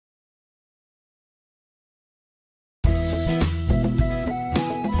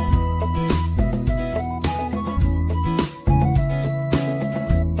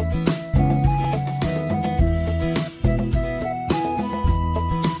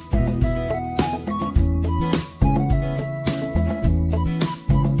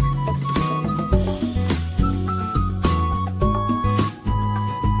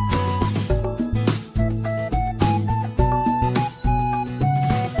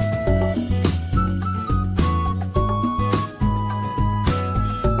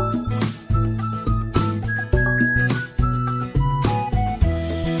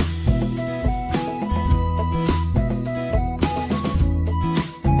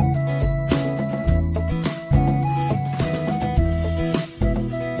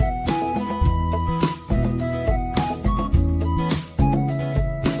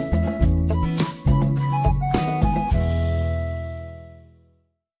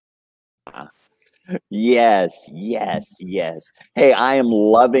Yes, yes, yes. Hey, I am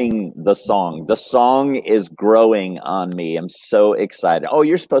loving the song. The song is growing on me. I'm so excited. Oh,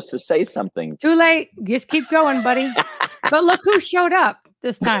 you're supposed to say something. Too late. Just keep going, buddy. But look who showed up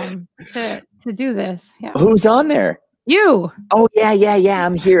this time to do this. Yeah. Who's on there? You. Oh, yeah.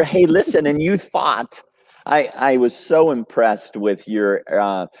 I'm here. Hey, listen, and you thought I was so impressed with your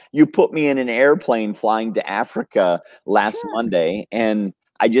you put me in an airplane flying to Africa last Monday, and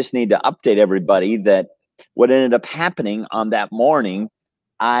I just need to update everybody that what ended up happening on that morning,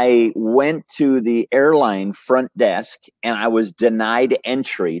 I went to the airline front desk and I was denied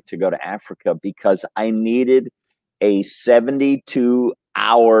entry to go to Africa because I needed a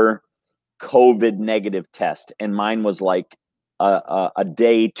 72-hour COVID negative test, and mine was like a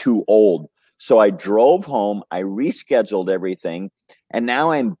day too old. So I drove home, I rescheduled everything, and now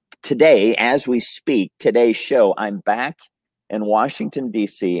I'm today, as we speak, today's show, I'm back in Washington,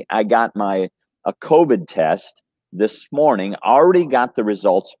 D.C. I got a COVID test this morning, already got the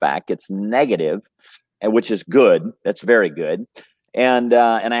results back. It's negative, and which is good. That's very good. And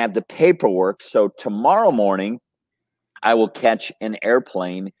I have the paperwork. So tomorrow morning, I will catch an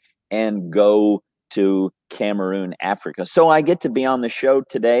airplane and go to Cameroon, Africa. So I get to be on the show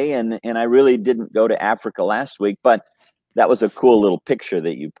today, and I really didn't go to Africa last week, but that was a cool little picture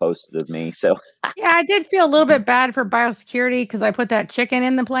that you posted of me. So yeah, I did feel a little bit bad for biosecurity because I put that chicken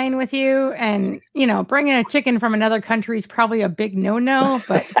in the plane with you, and bringing a chicken from another country is probably a big no-no.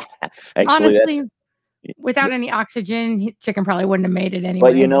 But actually, honestly, without any oxygen, chicken probably wouldn't have made it anyway.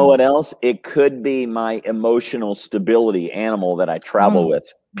 But you know what else? It could be my emotional stability animal that I travel with.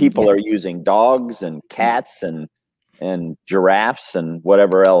 People are using dogs and cats and giraffes and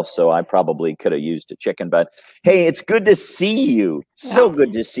whatever else. So I probably could have used a chicken. But hey, it's good to see you. So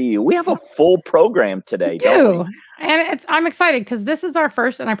good to see you. We have a full program today, don't we? And I'm excited because this is our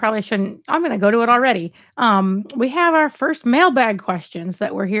first, and I probably shouldn't, I'm going to go to it already. We have our first mailbag questions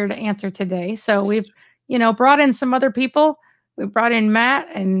that we're here to answer today. So we've, brought in some other people. We brought in Matt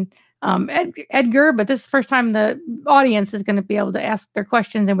and Edgar, but this is the first time the audience is going to be able to ask their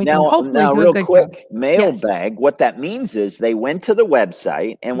questions, and we can hopefully do real a good quick job. Mailbag. Yes. What that means is they went to the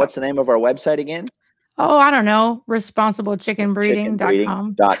website, and what's the name of our website again? Oh, I don't know.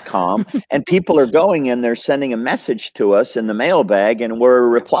 Responsiblechickenbreeding.com. And people are going and they're sending a message to us in the mailbag, and we're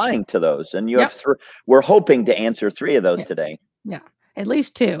replying to those. And you have we're hoping to answer 3 of those today. Yeah. At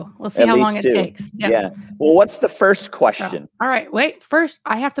least 2. We'll see how long it takes. Yep. Yeah. Well, what's the first question? All right. Wait. First,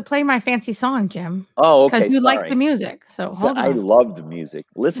 I have to play my fancy song, Jim. Oh, okay. Because you like the music. So hold on. I love the music.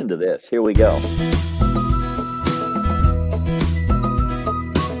 Listen to this. Here we go.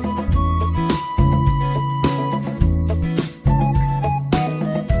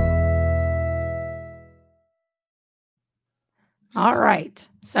 All right.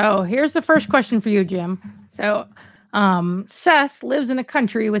 So here's the first question for you, Jim. So Seth lives in a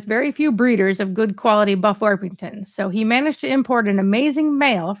country with very few breeders of good quality Buff Orpingtons. So he managed to import an amazing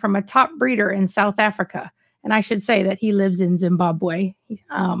male from a top breeder in South Africa. And I should say that he lives in Zimbabwe.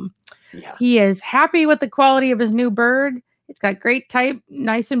 He is happy with the quality of his new bird. It's got great type,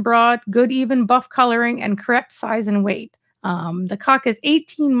 nice and broad, good even buff coloring, and correct size and weight. The cock is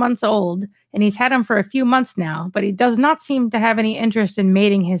 18 months old, and he's had him for a few months now, but he does not seem to have any interest in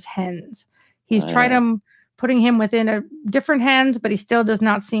mating his hens. He's tried putting him within different hens, but he still does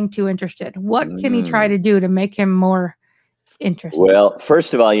not seem too interested. What can he try to do to make him more interested? Well,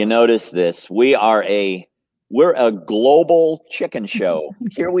 first of all, you notice this. We're a global chicken show.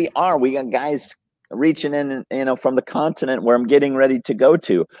 Here we are. We got guys reaching in, from the continent where I'm getting ready to go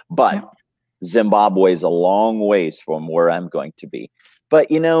to. But Zimbabwe is a long ways from where I'm going to be. But,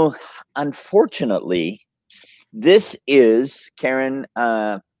 unfortunately, this is, Karen,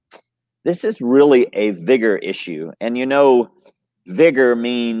 this is really a vigor issue. And, vigor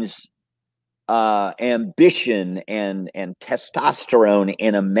means ambition and testosterone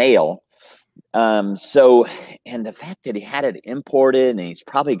in a male. And the fact that he had it imported and he's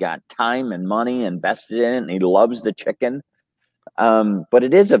probably got time and money invested in it and he loves the chicken. But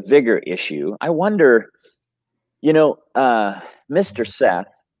it is a vigor issue. I wonder, Mr.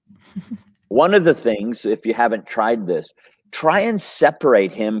 Seth, one of the things, if you haven't tried this, try and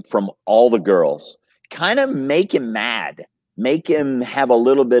separate him from all the girls. Kind of make him mad. Make him have a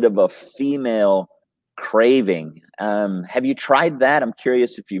little bit of a female craving. Have you tried that? I'm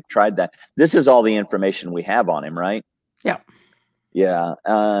curious if you've tried that. This is all the information we have on him, right? Yeah. Yeah.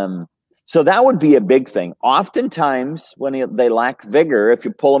 So that would be a big thing. Oftentimes when they lack vigor, if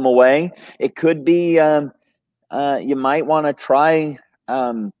you pull them away, it could be, you might want to try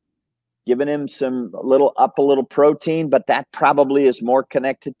giving him a little protein, but that probably is more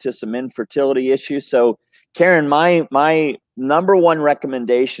connected to some infertility issues. So Karen, my number one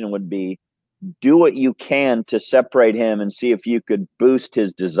recommendation would be do what you can to separate him and see if you could boost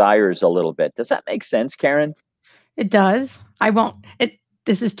his desires a little bit. Does that make sense, Karen? It does. I won't.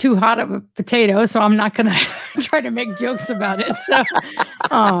 This is too hot of a potato, so I'm not going to try to make jokes about it. So,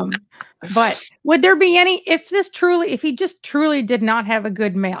 but would there be any, if he just truly did not have a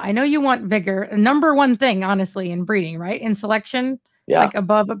good male? I know you want vigor, number one thing, honestly, in breeding, right? In selection, like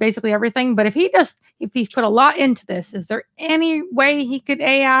above basically everything. But if he's put a lot into this, is there any way he could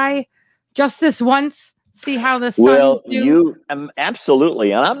AI just this once? See how the sons do?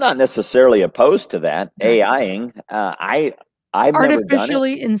 Absolutely, and I'm not necessarily opposed to that. AIing, I've never done it.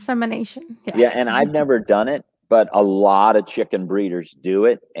 Artificially insemination. Yeah, and I've never done it, but a lot of chicken breeders do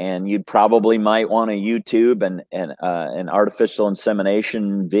it, and you probably might want to YouTube an artificial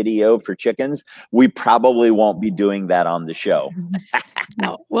insemination video for chickens. We probably won't be doing that on the show.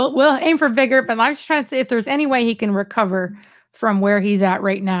 No, we'll aim for vigor, but I'm just trying to see if there's any way he can recover from where he's at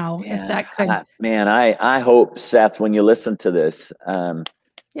right now. Yeah, if that could, man, I hope, Seth, when you listen to this,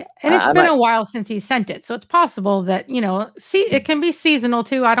 yeah, and it's been a while since he sent it, so it's possible that it can be seasonal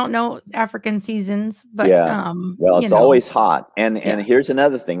too. I don't know African seasons, but well, it's always hot, and here's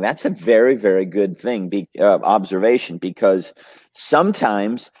another thing. That's a very, very good thing, observation, because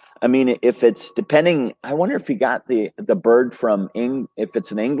sometimes, I mean, if it's depending, I wonder if he got the bird from if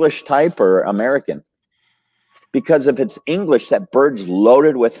it's an English type or American. Because if it's English, that bird's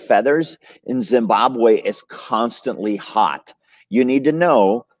loaded with feathers. In Zimbabwe, it's constantly hot. You need to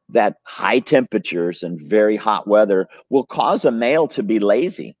know that high temperatures and very hot weather will cause a male to be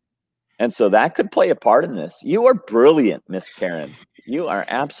lazy. And so that could play a part in this. You are brilliant, Miss Karen. You are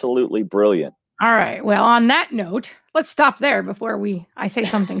absolutely brilliant. All right. Well, on that note, let's stop there before I say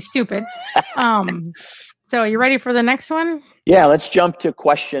something stupid. So you ready for the next one? Yeah, let's jump to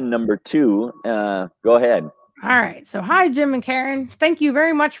question number 2. Go ahead. All right. So hi, Jim and Karen. Thank you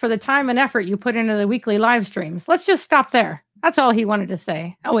very much for the time and effort you put into the weekly live streams. Let's just stop there. That's all he wanted to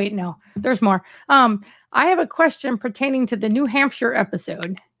say. Oh, wait, no, there's more. I have a question pertaining to the New Hampshire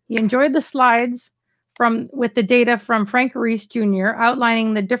episode. He enjoyed the slides with the data from Frank Reese Jr.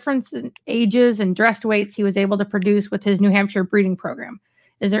 outlining the difference in ages and dressed weights he was able to produce with his New Hampshire breeding program.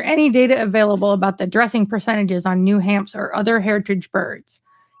 Is there any data available about the dressing percentages on New Hampshire or other heritage birds?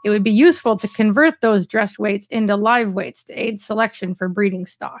 It would be useful to convert those dressed weights into live weights to aid selection for breeding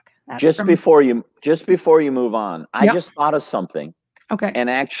stock. Just before you move on, I just thought of something. Okay. And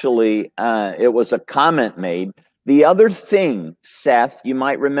actually, it was a comment made. The other thing, Seth, you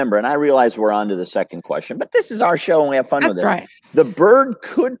might remember, and I realize we're on to the second question, but this is our show and we have fun with it. Right. The bird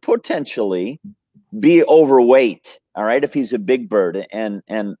could potentially be overweight, all right, if he's a big bird. And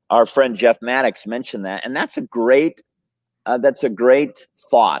our friend Jeff Maddox mentioned that. And that's a great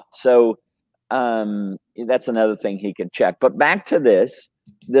thought. So that's another thing he can check. But back to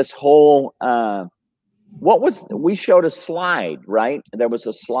this whole we showed a slide, right? There was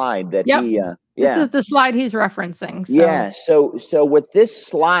a slide that this is the slide he's referencing. So. Yeah. So with this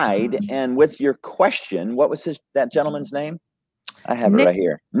slide and with your question, what was that gentleman's name? I have it right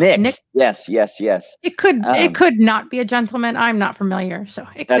here. Nick. Yes. It could not be a gentleman. I'm not familiar, so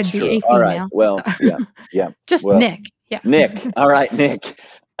it could be a female. All right. Well, yeah. Just Nick. Yeah. Nick. All right, Nick.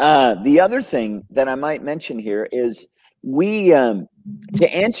 The other thing that I might mention here is we,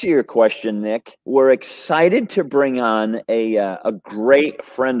 to answer your question, Nick, we're excited to bring on a great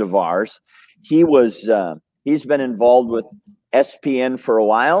friend of ours. He's been involved with SPN for a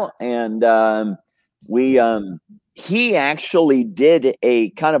while, and he actually did a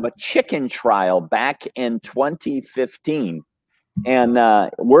kind of a chicken trial back in 2015.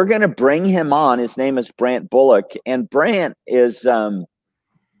 And we're going to bring him on. His name is Brant Bullock. And Brant is, there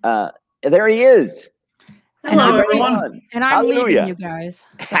he is. Hello, everyone. And I'm leaving you guys.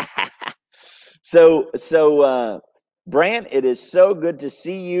 So Brant, it is so good to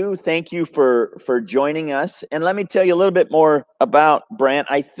see you. Thank you for joining us. And let me tell you a little bit more about Brant.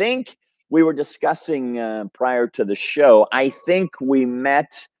 I think we were discussing prior to the show. I think we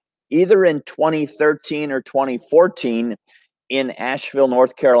met either in 2013 or 2014 in Asheville,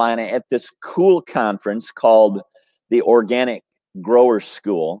 North Carolina, at this cool conference called the Organic Growers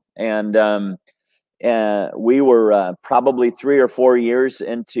School. And we were probably 3 or 4 years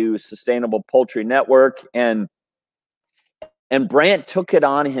into Sustainable Poultry Network. And Brant took it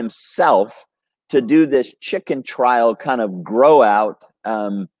on himself to do this chicken trial kind of grow out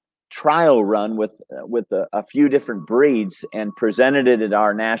trial run with a few different breeds and presented it at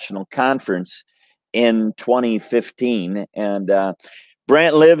our national conference in 2015. And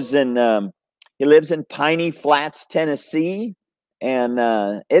Brant lives in Piney Flats, Tennessee, and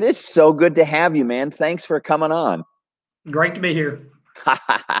it is so good to have you, man. Thanks for coming on. Great to be here.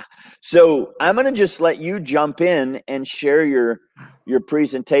 So I'm going to just let you jump in and share your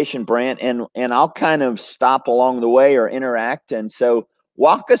presentation, Brant, and I'll kind of stop along the way or interact. And so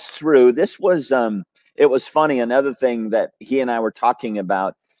walk us through. This was it was funny. Another thing that he and I were talking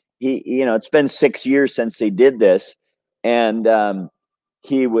about. It's been 6 years since he did this, and I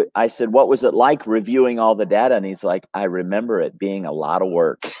said, what was it like reviewing all the data? And he's like, I remember it being a lot of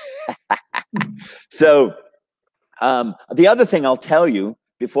work. So the other thing I'll tell you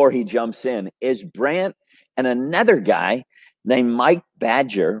before he jumps in is Brant and another guy named Mike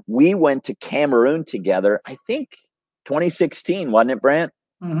Badger. We went to Cameroon together, I think 2016, wasn't it, Brant?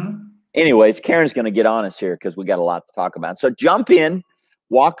 Mm-hmm. Anyways, Karen's going to get on us here because we got a lot to talk about. So jump in,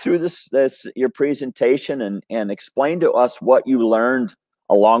 walk through your presentation and explain to us what you learned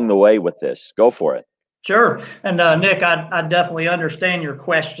along the way with this. Go for it. Sure. And Nick, I definitely understand your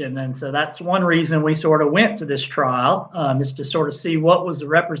question. And so that's one reason we sort of went to this trial, is to sort of see what was the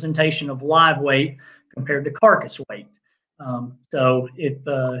representation of live weight compared to carcass weight. So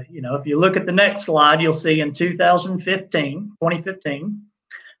if you look at the next slide, you'll see in 2015,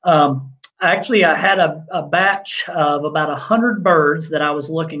 actually I had a batch of about 100 birds that I was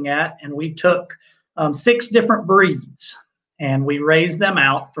looking at, and we took 6 different breeds and we raised them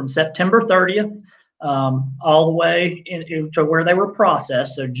out from September 30th all the way to where they were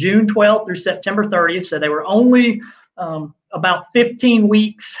processed. So June 12th through September 30th. So they were only about 15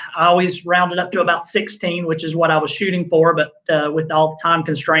 weeks. I always rounded up to about 16, which is what I was shooting for, but with all the time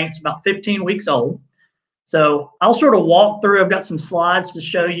constraints, about 15 weeks old. So I'll sort of walk through. I've got some slides to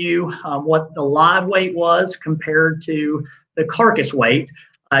show you what the live weight was compared to the carcass weight.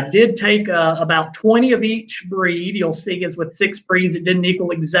 I did take about 20 of each breed. You'll see as with 6 breeds, it didn't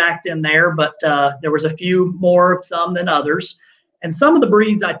equal exact in there, but there was a few more of some than others. And some of the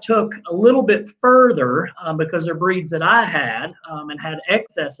breeds I took a little bit further because they're breeds that I had and had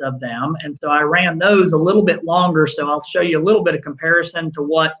excess of them. And so I ran those a little bit longer. So I'll show you a little bit of comparison to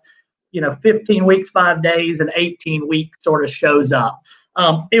what 15 weeks, 5 days, and 18 weeks sort of shows up.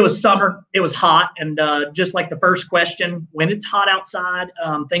 It was summer, it was hot, and just like the first question, when it's hot outside,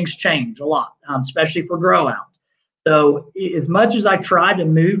 things change a lot, especially for grow out. So as much as I tried to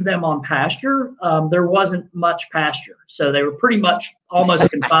move them on pasture, there wasn't much pasture. So they were pretty much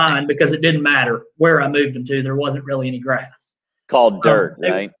almost confined because it didn't matter where I moved them to. There wasn't really any grass. Called dirt,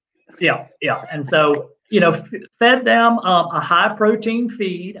 right? Yeah. And so, fed them a high protein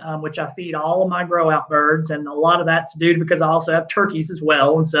feed, which I feed all of my grow out birds. And a lot of that's due to because I also have turkeys as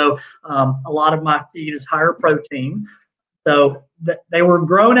well. And so a lot of my feed is higher protein. So they were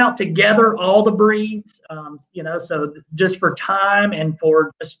grown out together, all the breeds, so just for time and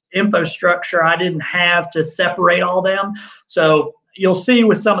for just infrastructure, I didn't have to separate all them. So you'll see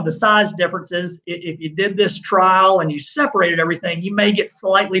with some of the size differences, if you did this trial and you separated everything, you may get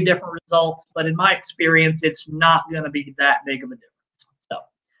slightly different results. But in my experience, it's not going to be that big of a difference.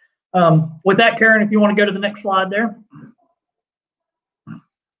 So with that, Karen, if you want to go to the next slide there.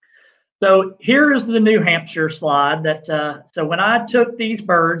 So here is the New Hampshire slide that, so when I took these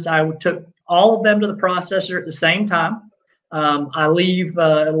birds, I took all of them to the processor at the same time. I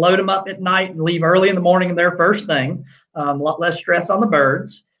load them up at night and leave early in the morning and their first thing. A lot less stress on the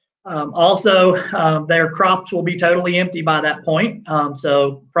birds. Also, their crops will be totally empty by that point.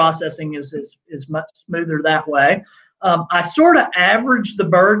 So processing is much smoother that way. I sort of averaged the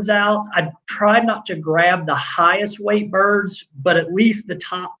birds out. I tried not to grab the highest weight birds, but at least the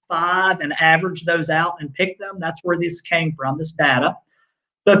top 5 and average those out and pick them. That's where this came from, this data.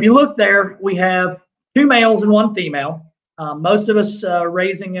 So if you look there, we have 2 males and 1 female. Most of us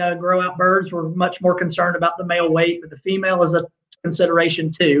raising grow out birds were much more concerned about the male weight, but the female is a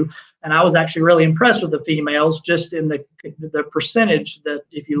consideration too. And I was actually really impressed with the females, just in the percentage that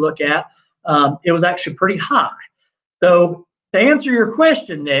if you look at, it was actually pretty high. So to answer your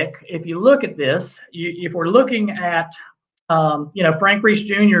question, Nick, if you look at this, if we're looking at, Frank Reese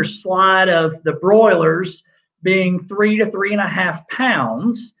Jr.'s slide of the broilers being 3 to 3.5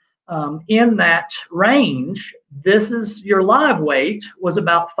 pounds, in that range, this is your live weight was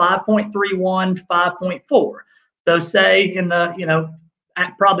about 5.31 to 5.4. So say in the,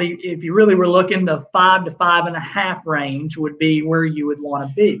 probably if you really were looking, the 5 to 5.5 range would be where you would want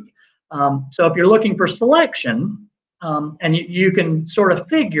to be. So if you're looking for selection, and you can sort of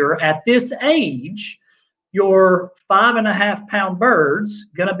figure at this age, your 5.5 pound bird's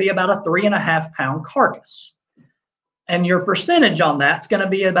going to be about a 3.5 pound carcass. And your percentage on that's going to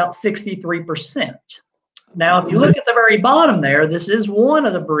be about 63%. Now, if you look at the very bottom there, this is one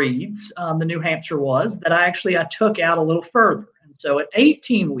of the breeds, the New Hampshire was, that I took out a little further. And so at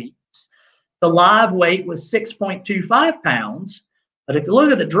 18 weeks, the live weight was 6.25 pounds. But if you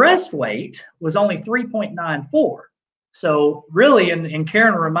look at the dressed weight, was only 3.94. So really, and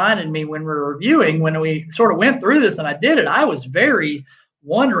Karen reminded me when we were reviewing, when we sort of went through this and I did it, I was very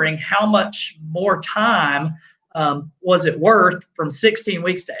wondering how much more time was it worth from 16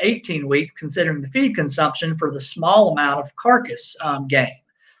 weeks to 18 weeks, considering the feed consumption for the small amount of carcass gain.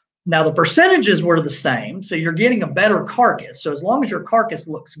 Now, the percentages were the same, so you're getting a better carcass. So as long as your carcass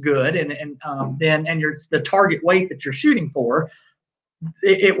looks good and the target weight that you're shooting for,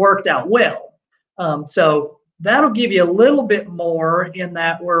 it worked out well. So that'll give you a little bit more in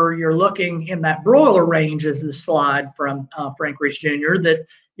that where you're looking in that broiler range as the slide from Frank Reese Jr. that,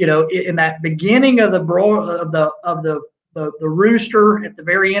 you know, in that beginning of the the rooster at the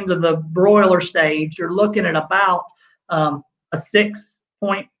very end of the broiler stage, you're looking at about a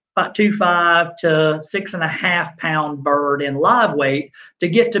 6.25 to 6.5 pound bird in live weight to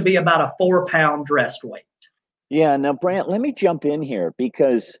get to be about a 4 pound dressed weight. Yeah. Now, Brant, let me jump in here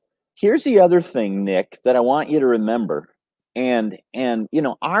because here's the other thing, Nick, that I want you to remember. And you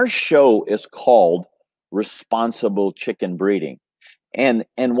know, our show is called Responsible Chicken Breeding. And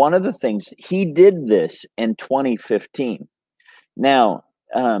one of the things, he did this in 2015. Now,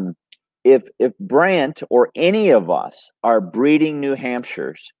 if Brant or any of us are breeding New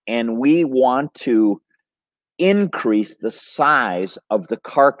Hampshires and we want to increase the size of the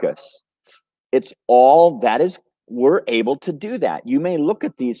carcass, it's all that is, we're able to do that. You may look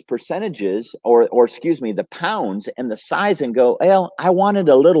at these percentages or excuse me, the pounds and the size and go, well, I want it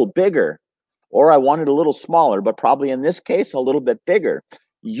a little bigger or I want it a little smaller, but probably in this case, a little bit bigger.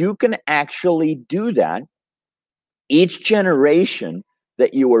 You can actually do that each generation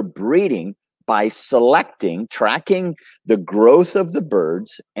that you are breeding by selecting, tracking the growth of the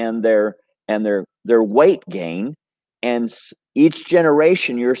birds and their weight gain. And each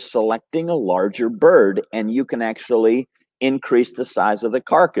generation, you're selecting a larger bird and you can actually increase the size of the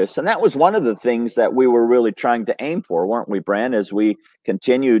carcass. And that was one of the things that we were really trying to aim for, weren't we, Brant, as we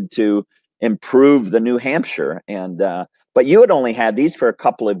continued to improve the New Hampshire. And but you had only had these for a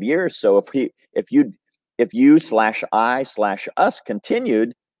couple of years. So if you/I/us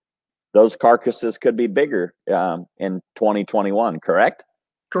continued, those carcasses could be bigger in 2021, correct?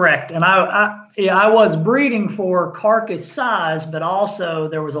 Correct. And I was breeding for carcass size, but also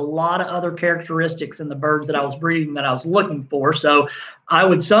there was a lot of other characteristics in the birds that I was breeding that I was looking for. So I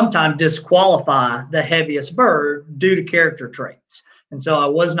would sometimes disqualify the heaviest bird due to character traits. And so I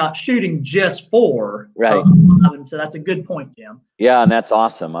was not shooting just for. Right. And so that's a good point, Jim. Yeah, and that's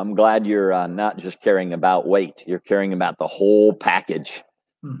awesome. I'm glad you're not just caring about weight. You're caring about the whole package.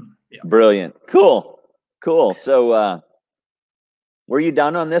 Mm-hmm. Yeah. Brilliant. Cool. So were you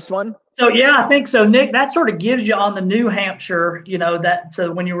done on this one? So yeah, I think so, Nick. That sort of gives you on the New Hampshire, you know, that.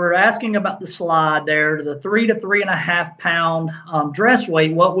 So when you were asking about the slide there, the 3 to 3.5 pound dress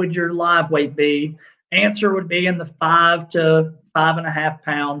weight, what would your live weight be? Answer would be in the 5 to 5.5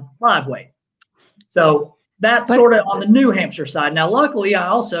 pound live weight. So that's sort of on the New Hampshire side. Now, luckily, I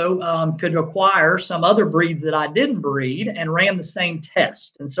also could acquire some other breeds that I didn't breed and ran the same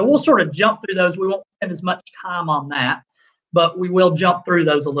test. And so we'll sort of jump through those. We won't spend as much time on that, but we will jump through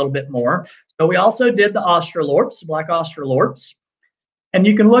those a little bit more. So we also did the Australorps, black Australorps. And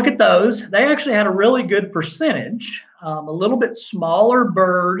you can look at those. They actually had a really good percentage, a little bit smaller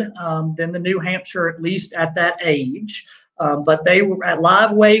bird than the New Hampshire, at least at that age. But they were at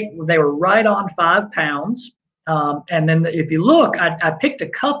live weight, they were right on 5 pounds. And then if you look, I picked a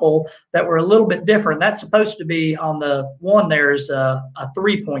couple that were a little bit different. That's supposed to be on the one, there's a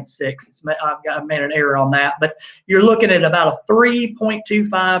 3.6. I've made an error on that, but you're looking at about a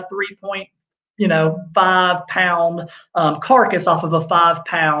 3.25, 5 pound carcass off of a 5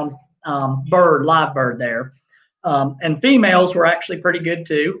 pound bird, live bird there. And females were actually pretty good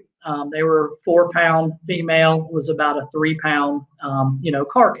too. They were 4 pound female, was about a 3 pound,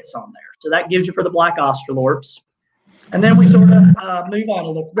 carcass on there. So that gives you for the black Australorps. And then we sort of move on a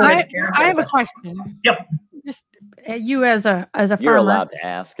little. Go ahead, Karen. I have a question. Yep. Just you as a farmer. You're allowed to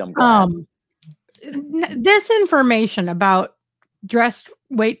ask. I'm glad. This information about dress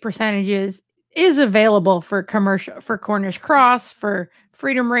weight percentages is available for Cornish cross, for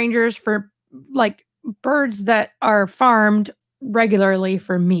Freedom Rangers, for like birds that are farmed regularly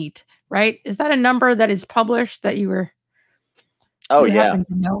for meat, right? Is that a number that is published that you were? Oh yeah.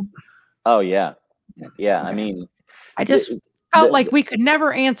 Know? Oh yeah. Yeah. Okay. I mean, I just felt like we could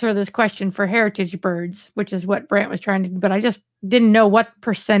never answer this question for heritage birds, which is what Brant was trying to do, but I just didn't know what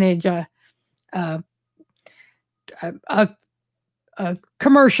percentage a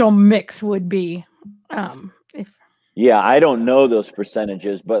commercial mix would be. Yeah, I don't know those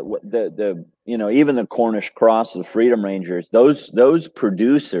percentages, but the even the Cornish Cross, the Freedom Rangers, those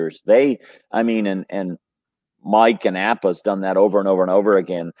producers, and Mike and Appa's done that over and over and over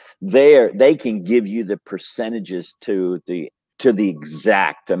again. They can give you the percentages to the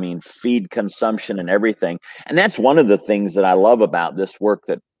exact, feed consumption and everything. And that's one of the things that I love about this work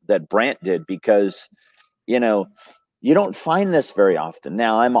that Brant did, because, you don't find this very often.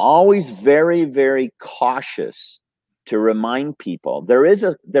 Now, I'm always very, very cautious to remind people there is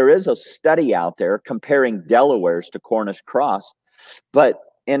a study out there comparing Delawares to Cornish Cross,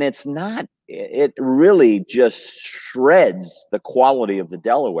 and it really just shreds the quality of the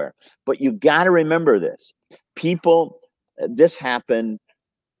Delaware. But you got to remember this. This happened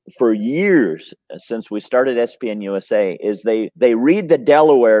for years since we started SPN USA, is they read the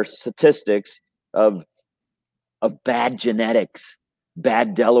Delaware statistics of bad genetics,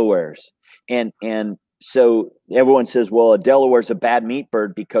 bad Delawares. And so everyone says, well, a Delaware's a bad meat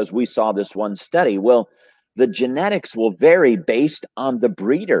bird because we saw this one study. Well, the genetics will vary based on the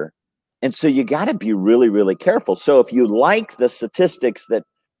breeder. And so you got to be really, really careful. So if you like the statistics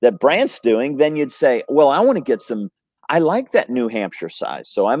that Brant's doing, then you'd say, well, I like that New Hampshire size.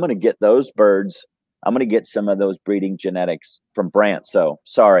 So I'm going to get those birds. I'm going to get some of those breeding genetics from Brant. So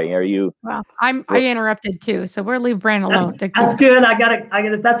sorry, are you? Well, I interrupted too, so we'll leave Brant alone. That's good. I got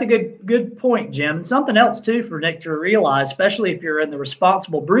that's a good point, Jim. And something else too for Nick to realize, especially if you're in the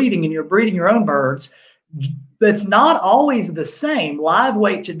responsible breeding and you're breeding your own birds, it's not always the same live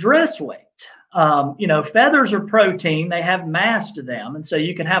weight to dress weight. Feathers are protein; they have mass to them, and so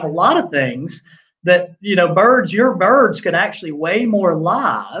you can have a lot of things that your birds could actually weigh more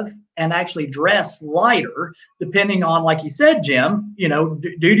live and actually dress lighter, depending on, like you said, Jim,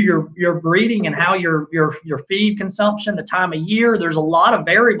 due to your breeding and how your feed consumption, the time of year, there's a lot of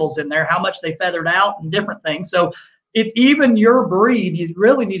variables in there, how much they feathered out and different things. So if even your breed, you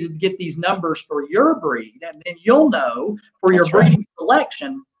really need to get these numbers for your breed, and then you'll know for your breeding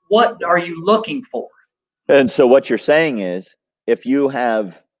selection, what are you looking for? And so what you're saying is, if you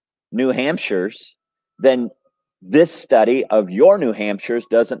have New Hampshires, then this study of your New Hampshires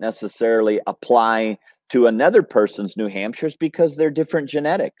doesn't necessarily apply to another person's New Hampshires because they're different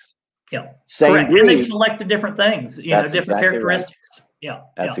genetics. Yeah. Same breed. And they selected different things, different characteristics. Right. Yeah.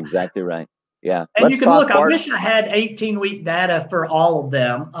 That's exactly right. Yeah. And you can look, I wish I had 18-week data for all of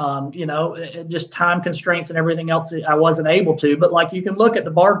them. Just time constraints and everything else, I wasn't able to. But like, you can look at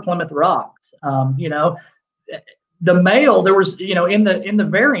the Barred Plymouth Rocks, the male, there was, in the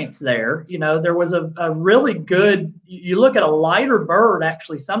variants there, there was a really good, you look at a lighter bird,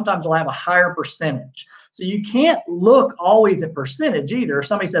 actually, sometimes will have a higher percentage. So you can't look always at percentage either. If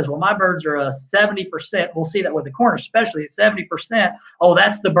somebody says, well, my birds are a 70%, we'll see that with the Cornish, especially at 70%. Oh,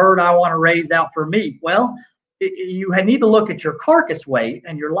 that's the bird I want to raise out for meat. Well, you need to look at your carcass weight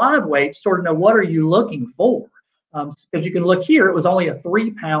and your live weight to sort of know what are you looking for. Because you can look here, it was only a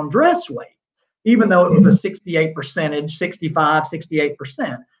 3-pound dress weight, even though it was a 68%, 65,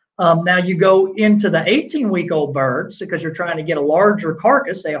 68%. Now you go into the 18-week-old birds, because you're trying to get a larger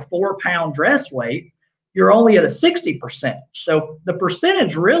carcass, say a 4-pound dress weight, you're only at a 60%. So the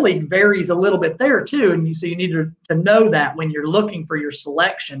percentage really varies a little bit there too. And so you need to know that when you're looking for your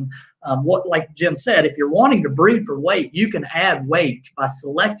selection. Like Jim said, if you're wanting to breed for weight, you can add weight by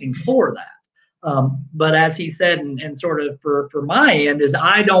selecting for that. But as he said, and sort of for my end, is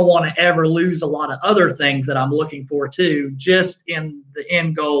I don't want to ever lose a lot of other things that I'm looking for too, just in the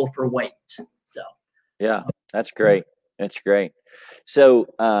end goal for weight. So yeah, that's great. That's great. So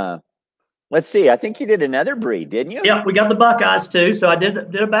let's see. I think you did another breed, didn't you? Yeah, we got the Buckeyes too. So I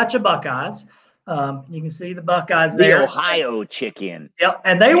did a batch of Buckeyes. You can see the Buckeyes there. The Ohio chicken. Yep,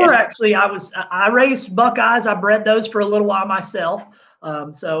 and they were actually, I raised Buckeyes. I bred those for a little while myself.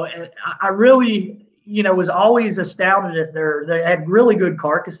 So I really, was always astounded at they had really good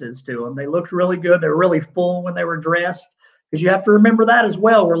carcasses to them. They looked really good. They were really full when they were dressed, because you have to remember that as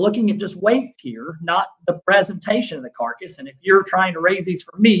well. We're looking at just weights here, not the presentation of the carcass. And if you're trying to raise these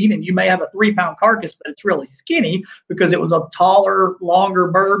for meat, and you may have a 3-pound carcass, but it's really skinny because it was a taller, longer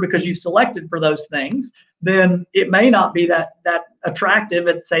bird because you selected for those things, then it may not be that attractive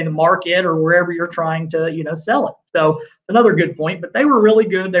at, say, the market or wherever you're trying to, sell it. So another good point, but they were really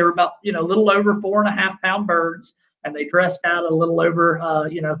good. They were about, a little over 4.5-pound birds, and they dressed out a little over,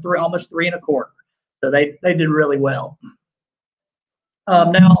 almost 3 1/4. So they did really well.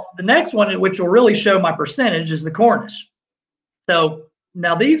 Now, the next one, which will really show my percentage, is the Cornish. So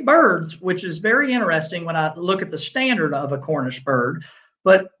now these birds, which is very interesting when I look at the standard of a Cornish bird,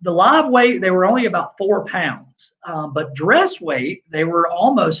 But the live weight, they were only about 4 pounds. But dress weight, they were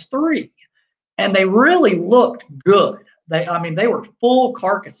almost 3. And they really looked good. They were full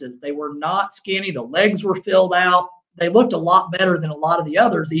carcasses. They were not skinny. The legs were filled out. They looked a lot better than a lot of the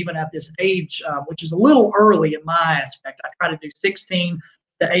others, even at this age, which is a little early in my aspect. I try to do 16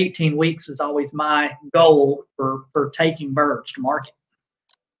 to 18 weeks was always my goal for taking birds to market.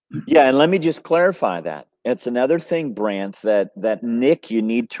 Yeah, and let me just clarify that. It's another thing, Brant, that Nick, you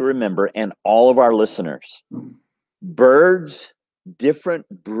need to remember, and all of our listeners. Birds, different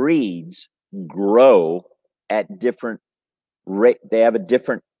breeds grow at different rate. They have a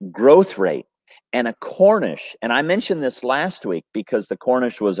different growth rate. And a Cornish, and I mentioned this last week because the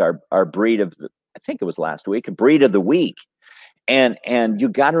Cornish was our breed of I think it was last week, a breed of the week. And you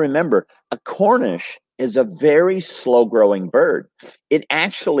got to remember, a Cornish is a very slow growing bird. It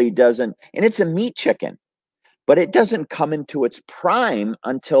actually doesn't, and it's a meat chicken, but it doesn't come into its prime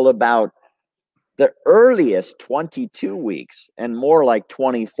until about the earliest 22 weeks and more like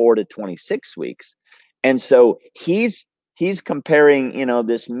 24 to 26 weeks. And so he's comparing,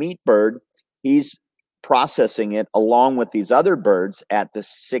 this meat bird, he's processing it along with these other birds at the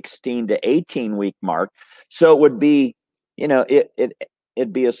 16 to 18 week mark. So it would be,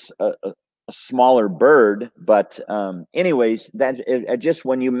 it'd be a smaller bird, but anyways, just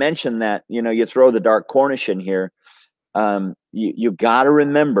when you mention that, you throw the dark Cornish in here, you got to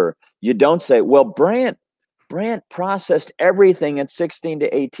remember, you don't say, well, Brant processed everything at 16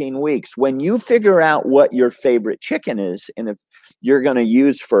 to 18 weeks. When you figure out what your favorite chicken is, and if you're going to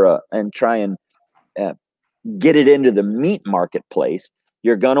use and try and get it into the meat marketplace,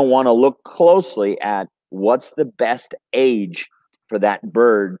 you're going to want to look closely at what's the best age for that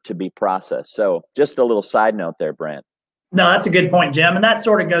bird to be processed. So just a little side note there, Brant. No, that's a good point, Jim. And that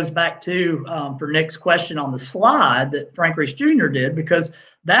sort of goes back to for Nick's question on the slide that Frank Reese Jr. did, because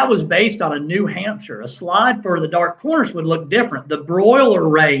that was based on a New Hampshire. A slide for the dark Cornish would look different. The broiler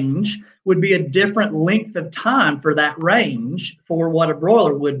range would be a different length of time for that range for what a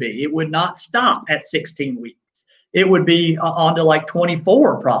broiler would be. It would not stop at 16 weeks. It would be on to like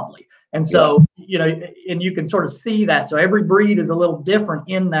 24 probably. And so, and you can sort of see that. So every breed is a little different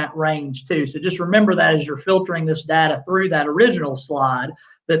in that range too. So just remember that as you're filtering this data through that original slide,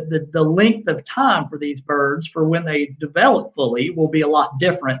 that the length of time for these birds for when they develop fully will be a lot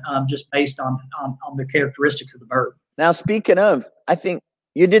different just based on the characteristics of the bird. Now, speaking of, I think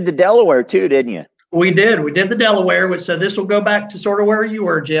you did the Delaware too, didn't you? We did the Delaware, so this will go back to sort of where you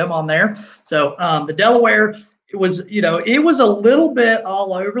were, Jim, on there. So the Delaware, it was a little bit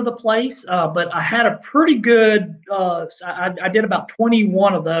all over the place, but I had a pretty good, I did about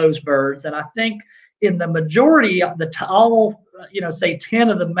 21 of those birds. And I think in the majority of say 10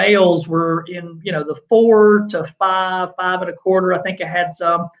 of the males were in, the 4 to 5, 5.25. I think I had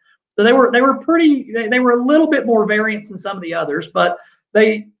some. So they were a little bit more variance than some of the others, but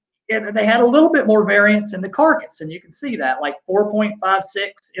they had a little bit more variance in the carcass, and you can see that, like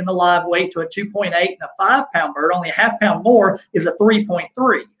 4.56 in the live weight to a 2.8, and a 5-pound bird, only a half pound more, is a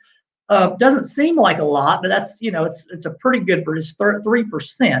 3.3. Doesn't seem like a lot, but that's, it's a pretty good bird. It's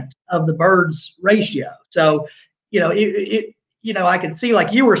 3% of the bird's ratio. So, I can see,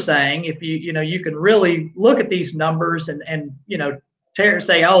 like you were saying, if you can really look at these numbers and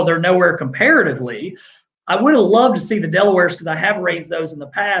say, oh, they're nowhere comparatively. I would have loved to see the Delawares, because I have raised those in the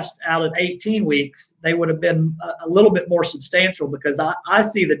past out at 18 weeks. They would have been a little bit more substantial, because I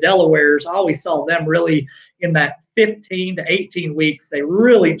see the Delawares, I always saw them really in that 15 to 18 weeks. They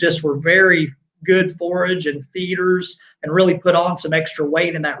really just were very good forage and feeders and really put on some extra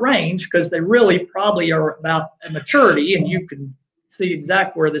weight in that range, because they really probably are about a maturity, and you can see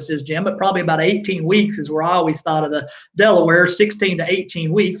exactly where this is, Jim, but probably about 18 weeks is where I always thought of the Delaware, 16 to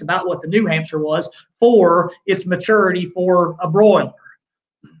 18 weeks, about what the New Hampshire was for its maturity for a broiler.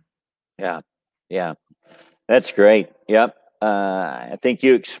 Yeah, that's great. Yep. I think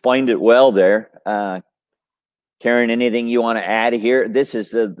you explained it well there. Karen, anything you want to add here? This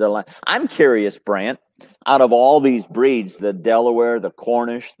is the I'm curious, Brant, out of all these breeds, the Delaware, the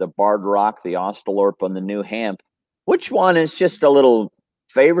Cornish, the Barred Rock, the Austalorp, and the New Hamp, which one is just a little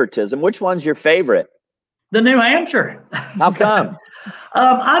favoritism? Which one's your favorite? The New Hampshire. How come?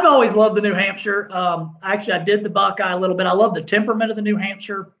 I've always loved the New Hampshire. Actually, I did the Buckeye a little bit. I love the temperament of the New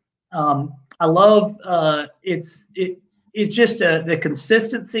Hampshire. I love it's just the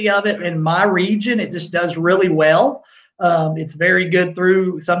consistency of it in my region. It just does really well. It's very good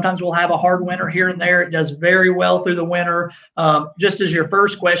through, sometimes we'll have a hard winter here and there. It does very well through the winter. Just as your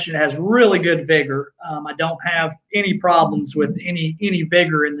first question, it has really good vigor. I don't have any problems with any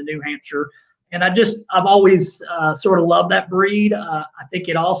vigor in the New Hampshire. I've always sort of loved that breed. I think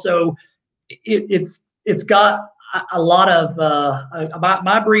it also, it's got a lot of,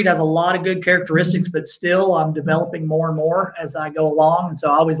 my breed has a lot of good characteristics, but still I'm developing more and more as I go along. And so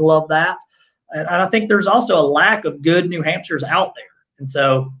I always love that. And I think there's also a lack of good New Hampshires out there. And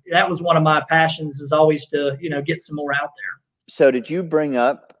so that was one of my passions, is always to, get some more out there. So did you bring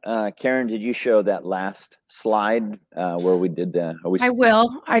up, Karen, did you show that last slide where we did I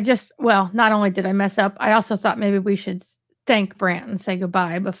will. Not only did I mess up, I also thought maybe we should thank Brant and say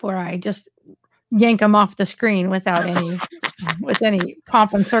goodbye before I just yank him off the screen without any with any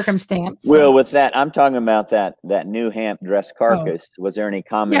pomp and circumstance. So. Well, with that, I'm talking about that new Hamp dress carcass. Oh. Was there any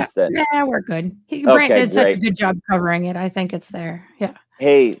comments Yeah, we're good. Brant did such a good job covering it. I think it's there. Yeah.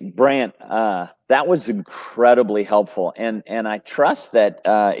 Hey, Brant, that was incredibly helpful, and I trust that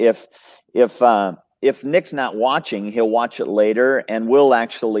if Nick's not watching, he'll watch it later, and we'll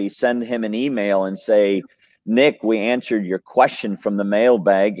actually send him an email and say, Nick, we answered your question from the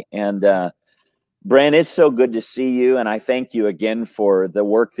mailbag, and Brant, it's so good to see you, and I thank you again for the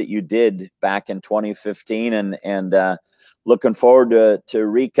work that you did back in 2015, and looking forward to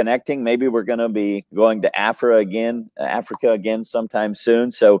reconnecting. Maybe we're going to be going to Africa again sometime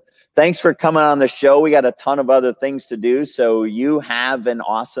soon. So thanks for coming on the show. We got a ton of other things to do, so you have an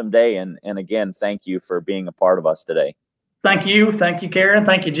awesome day, and again, thank you for being a part of us today. Thank you, Karen,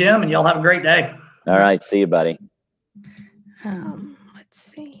 thank you, Jim, and y'all have a great day. All right, see you, buddy. Let's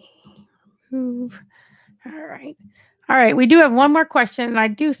see. Move. All right. We do have one more question, and I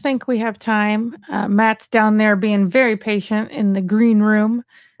do think we have time. Matt's down there being very patient in the green room.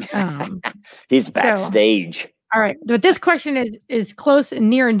 He's backstage. All right. But this question is close and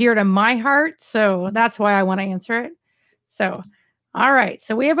near and dear to my heart, so that's why I want to answer it. So, all right.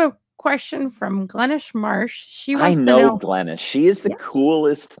 So we have a question from Glennish Marsh. She wants to know Glennish. She is the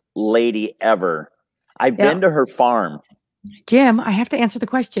coolest lady ever. I've been to her farm. Jim, I have to answer the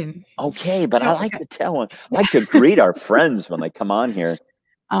question. Okay, but I like to tell them. I like to greet our friends when they come on here.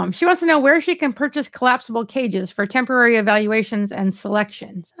 She wants to know where she can purchase collapsible cages for temporary evaluations and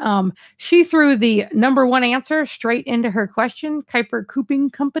selections. She threw the number one answer straight into her question, Kuiper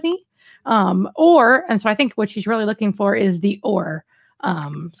Cooping Company. And so I think what she's really looking for is the or.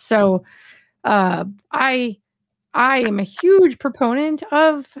 I am a huge proponent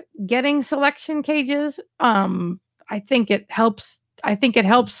of getting selection cages. I think it helps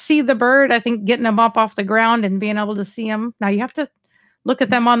see the bird. I think getting them up off the ground and being able to see them. Now you have to look at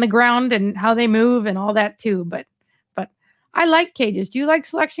them on the ground and how they move and all that too. But I like cages. Do you like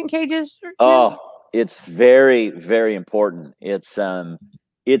selection cages? Oh, it's very, very important. It's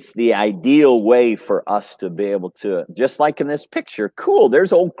the ideal way for us to be able to, just like in this picture. Cool.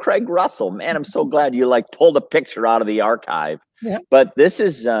 There's old Craig Russell. Man, I'm so glad you pulled a picture out of the archive. Yeah. But this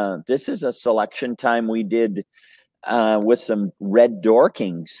is a selection time we did with some red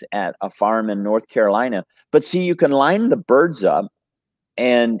Dorkings at a farm in North Carolina. But see, you can line the birds up,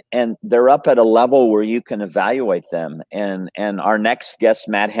 and they're up at a level where you can evaluate them. And our next guest,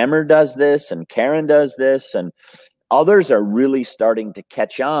 Matt Hemmer, does this, and Karen does this, and others are really starting to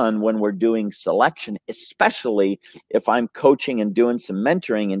catch on when we're doing selection, especially if I'm coaching and doing some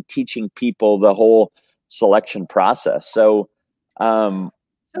mentoring and teaching people the whole selection process. So Kuiper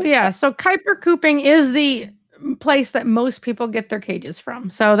Cooping is the place that most people get their cages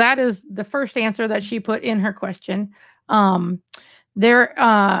from. So that is the first answer that she put in her question. So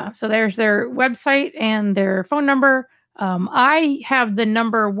there's their website and their phone number. I have the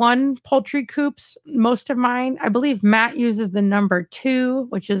number 1 poultry coops. Most of mine, I believe Matt uses the number 2,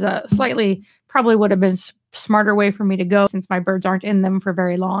 which is a slightly, probably would have been smarter way for me to go since my birds aren't in them for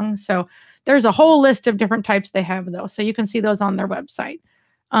very long. So there's a whole list of different types they have though. So you can see those on their website.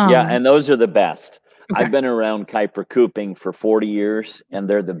 And those are the best. Okay. I've been around Kuiper Cooping for 40 years, and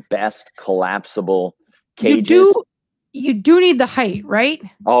they're the best collapsible cages. You do need the height, right?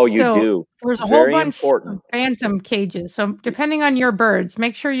 Oh, you do. There's a whole bunch of phantom cages. So depending on your birds,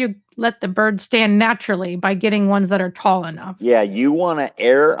 make sure you let the bird stand naturally by getting ones that are tall enough. Yeah, you want to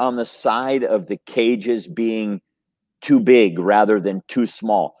err on the side of the cages being too big rather than too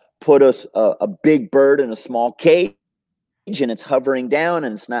small. Put a big bird in a small cage, and it's hovering down,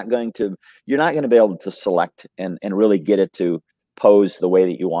 and you're not going to be able to select and really get it to pose the way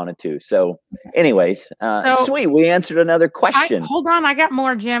that you want it to. So anyways, sweet. We answered another question. Hold on. I got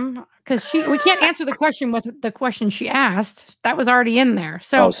more, Jim, because we can't answer the question with the question she asked. That was already in there.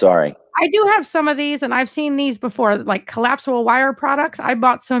 So sorry. I do have some of these, and I've seen these before, like collapsible wire products. I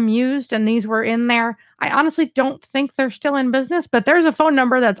bought some used, and these were in there. I honestly don't think they're still in business, but there's a phone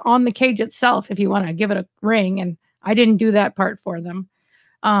number that's on the cage itself if you want to give it a ring, and I didn't do that part for them.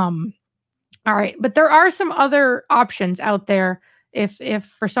 All right, but there are some other options out there if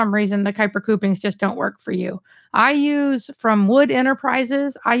for some reason the Kuiper coopings just don't work for you. I use from Wood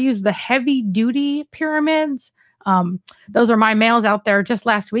Enterprises. I use the heavy duty pyramids. Those are my males out there. Just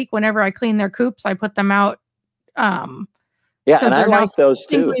last week, whenever I clean their coops, I put them out. Yeah, so and I like those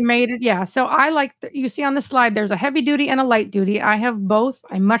too. Singly mated, yeah. So I like you see on the slide. There's a heavy duty and a light duty. I have both.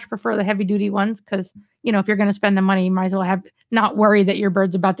 I much prefer the heavy duty ones because if you're going to spend the money, you might as well not worry that your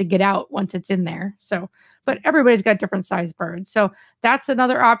bird's about to get out once it's in there. So, but everybody's got different size birds. So that's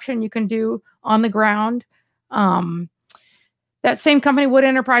another option you can do on the ground. That same company, Wood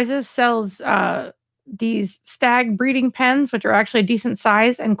Enterprises, sells these stag breeding pens, which are actually decent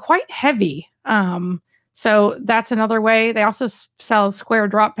size and quite heavy. So that's another way. They also sell square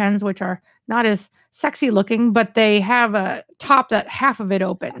drop pens, which are not as sexy looking, but they have a top that half of it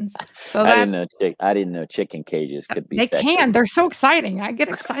opens. So I didn't know chicken cages could be sexy. They can. They're so exciting. I get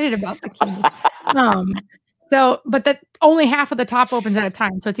excited about the cages. But that only half of the top opens at a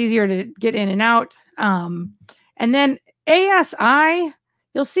time, so it's easier to get in and out. And then ASI,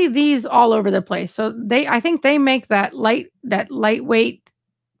 you'll see these all over the place. So I think they make that lightweight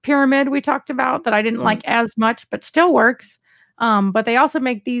pyramid we talked about that I didn't like as much, but still works. But they also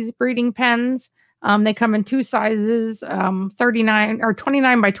make these breeding pens. They come in two sizes, 39 or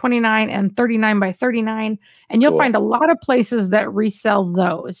 29 by 29 and 39 by 39. And you'll find a lot of places that resell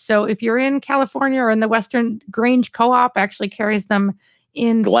those. So if you're in California or in the Western Grange Co-op actually carries them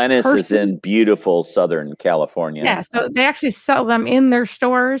in Glennis is in beautiful Southern California. Yeah, so they actually sell them in their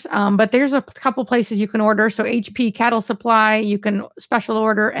stores. But there's a couple places you can order. So HP Cattle Supply, you can special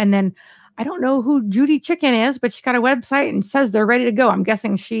order. And then I don't know who Judy Chicken is, but she's got a website and says they're ready to go. I'm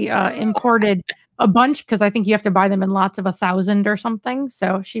guessing she imported a bunch because I think you have to buy them in lots of 1,000 or something.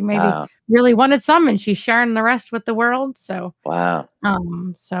 So she maybe really wanted some and she's sharing the rest with the world. So wow.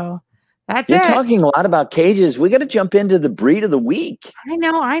 So that's You're talking a lot about cages. We got to jump into the breed of the week. I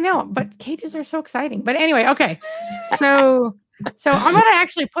know, but cages are so exciting. But anyway, okay. So I'm going to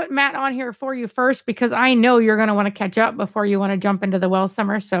actually put Matt on here for you first because I know you're going to want to catch up before you want to jump into the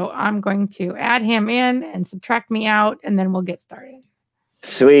Welsummer. So I'm going to add him in and subtract me out, and then we'll get started.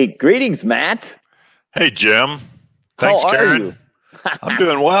 Sweet. Greetings, Matt. Hey, Jim. Thanks, How are Karen. you? I'm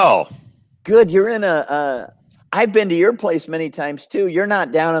doing well. Good. You're in I've been to your place many times too. You're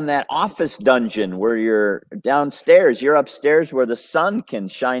not down in that office dungeon where you're downstairs. You're upstairs where the sun can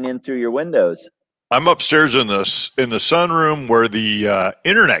shine in through your windows. I'm upstairs in the sunroom where the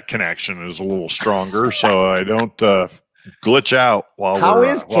internet connection is a little stronger, so I don't glitch out while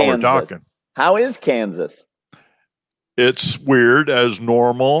we're talking. How is Kansas? It's weird as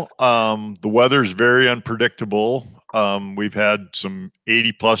normal. The weather's very unpredictable. We've had some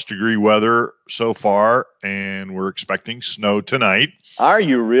 80+ degree weather so far, and we're expecting snow tonight. Are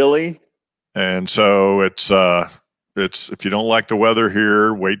you really? And so it's if you don't like the weather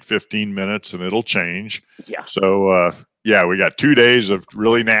here, wait 15 minutes and it'll change. Yeah. So we got 2 days of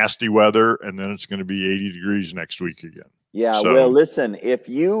really nasty weather, and then it's going to be 80 degrees next week again. Yeah, well, listen, if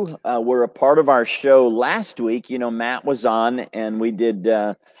you were a part of our show last week, Matt was on and we did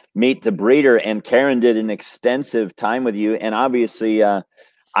Meet the Breeder, and Karen did an extensive time with you. And obviously,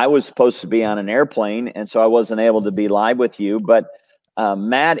 I was supposed to be on an airplane, and so I wasn't able to be live with you. But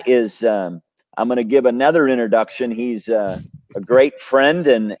Matt is, I'm going to give introduction. He's a great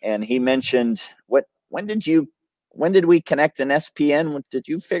friend, and he mentioned, when did we connect in SPN? Did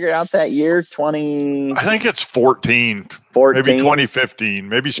you figure out that year? I think it's 14, maybe 2015,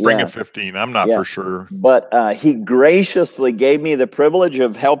 maybe spring of 15. I'm not for sure. But he graciously gave me the privilege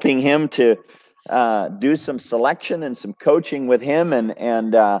of helping him to do some selection and some coaching with him.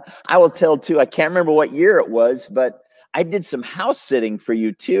 And I will tell too, I can't remember what year it was, but I did some house sitting for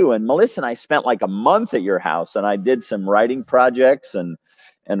you too. And Melissa and I spent like a month at your house, and I did some writing projects and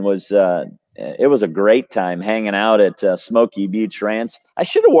was it was a great time hanging out at Smoky Beach Ranch. I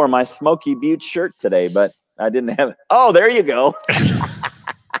should have worn my Smoky Beach shirt today, but I didn't have it. Oh, there you go.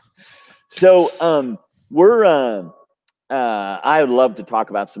 So we're I would love to talk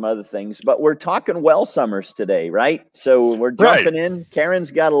about some other things, but we're talking Welsummers today, right? So we're jumping in.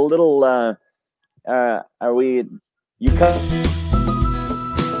 Karen's got a little you come.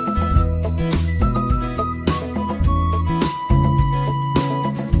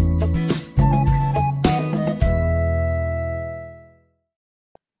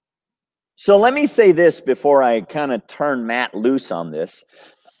 So let me say this before I kind of turn Matt loose on this.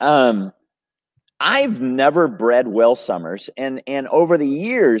 I've never bred Welsummers, and over the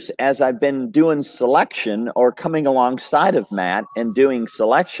years, as I've been doing selection or coming alongside of Matt and doing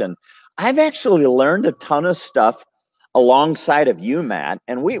selection, I've actually learned a ton of stuff alongside of you, Matt,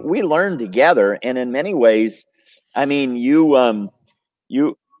 and we learned together. And in many ways, I mean, you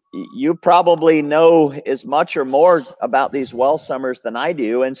probably know as much or more about these Welsummers than I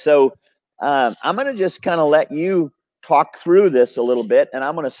do. And so I'm going to just kind of let you talk through this a little bit, and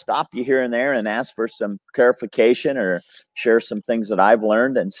I'm going to stop you here and there and ask for some clarification or share some things that I've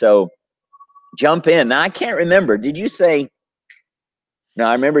learned. And so jump in. Now, I can't remember. Did you say, no,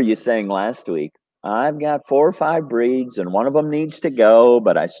 I remember you saying last week, I've got 4 or 5 breeds and one of them needs to go,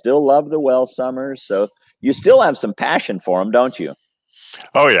 but I still love the Welsummers. So you still have some passion for them, don't you?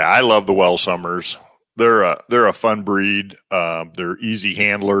 Oh yeah, I love the Welsummers. They're a fun breed. They're easy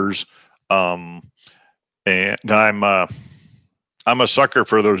handlers, and I'm a sucker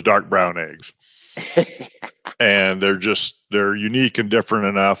for those dark brown eggs. And they're unique and different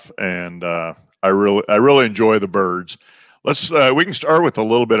enough, and I really enjoy the birds. We can start with a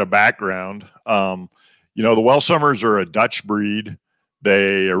little bit of background. You know, the Welsummers are a Dutch breed.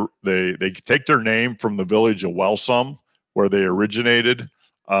 They take their name from the village of Welsum, where they originated.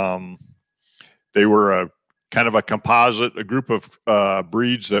 They were a kind of a group of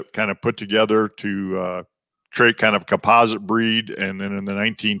breeds that kind of put together to create kind of a composite breed. And then in the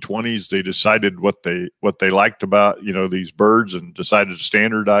 1920s, they decided what they liked about, you know, these birds and decided to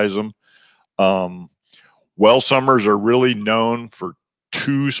standardize them. Welsummers are really known for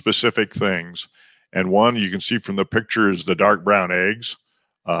 2 specific things. And one you can see from the picture is the dark brown eggs.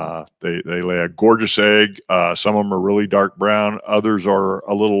 They lay a gorgeous egg. Some of them are really dark brown. Others are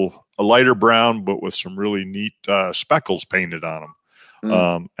a lighter brown, but with some really neat speckles painted on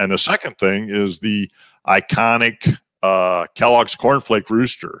them. And the second thing is the iconic Kellogg's Cornflake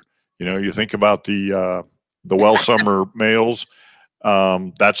Rooster. You know, you think about the Welsummer males.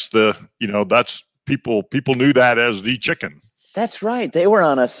 That's people knew that as the chicken. That's right. They were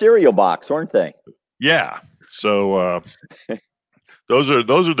on a cereal box, weren't they? Yeah. So those are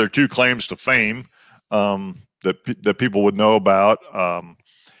their 2 claims to fame that people would know about.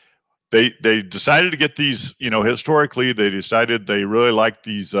 They decided to get these, you know, historically they decided they really liked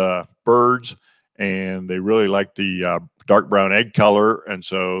these birds, and they really liked the dark brown egg color, and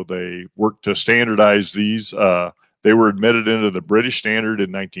so they worked to standardize these. They were admitted into the British standard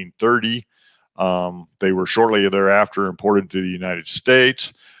in 1930. They were shortly thereafter imported to the United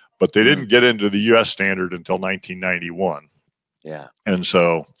States, but they didn't get into the U.S. standard until 1991. Yeah. And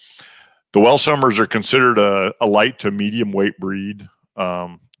so the Welsummers are considered a light to medium weight breed.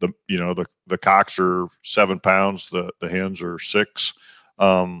 The cocks are 7 pounds, the hens are 6,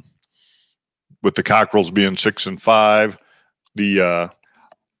 with the cockerels being 6 and 5. They're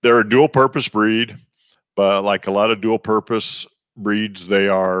a dual purpose breed, but like a lot of dual purpose breeds, they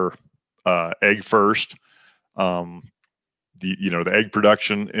are egg first. The egg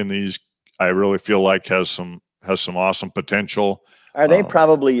production in these, I really feel like has some awesome potential. Are they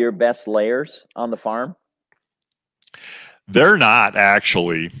probably your best layers on the farm? They're not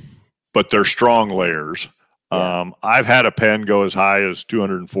actually, but they're strong layers. Yeah. I've had a pen go as high as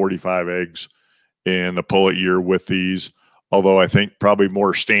 245 eggs in the pullet year with these, although I think probably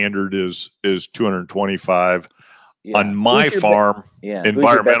more standard is 225. Yeah. On my farm,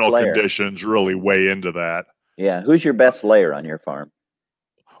 environmental conditions really weigh into that. Yeah. Who's your best layer on your farm?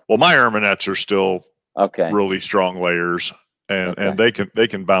 Well, my Erminettes are still really strong layers, and they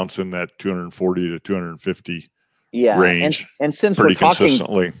can bounce in that 240 to 250 range. And since pretty we're talking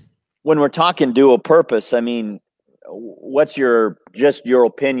consistently, when we're talking dual purpose, I mean, what's your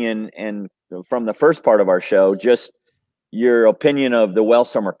opinion? And from the first part of our show, just your opinion of the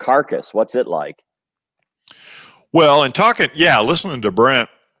Welsummer carcass. What's it like? Well, and listening to Brant,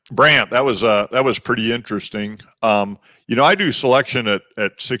 that was pretty interesting. I do selection at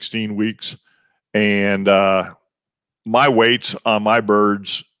 16 weeks, and my weights on my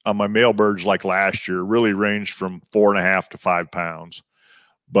birds, on my male birds, like last year, really ranged from 4.5 to 5 pounds.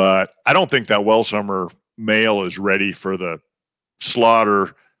 But I don't think that Welsummer male is ready for the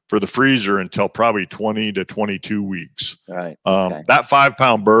slaughter for the freezer until probably 20 to 22 weeks. Right. That 5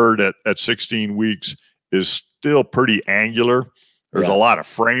 pound bird at 16 weeks is still pretty angular. There's a lot of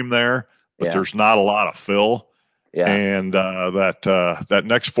frame there, but there's not a lot of fill. Yeah. And that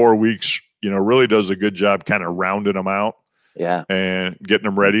next 4 weeks, really does a good job kind of rounding them out. Yeah. And getting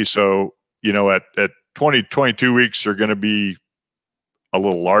them ready. So, at 20, 22 weeks, they're going to be a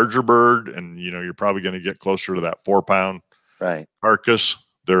little larger bird, and you're probably going to get closer to that 4 pound carcass.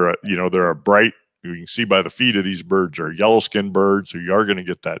 They're a bright, you can see by the feet of these birds are yellow skinned birds, so you are going to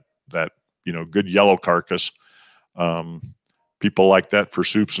get that good yellow carcass. People like that for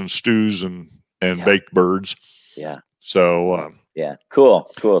soups and stews and baked birds. Yeah. So cool.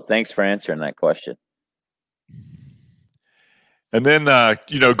 Thanks for answering that question. And then,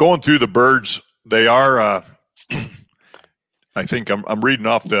 going through the birds, they are, I think I'm reading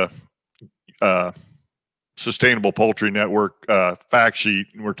off the Sustainable Poultry Network fact sheet,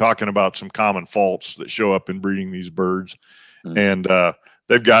 and we're talking about some common faults that show up in breeding these birds. And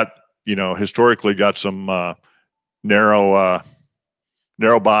they've got, historically got some narrow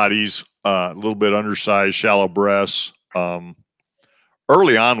bodies, a little bit undersized, shallow breasts.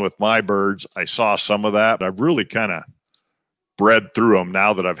 Early on with my birds, I saw some of that. I've really kind of bred through them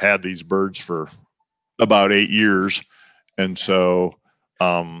now that I've had these birds for about 8 years. And so,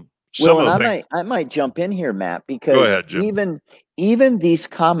 I might jump in here, Matt, because go ahead, Jim. even these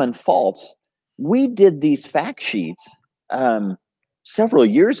common faults, we did these fact sheets several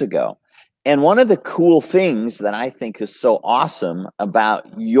years ago. And one of the cool things that I think is so awesome about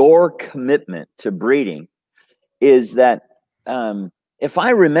your commitment to breeding is that, if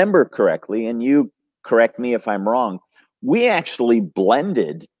I remember correctly, and you correct me if I'm wrong, we actually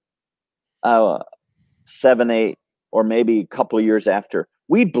blended 7, 8, or maybe a couple of years after,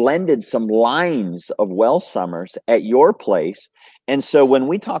 we blended some lines of Welsummers at your place. And so when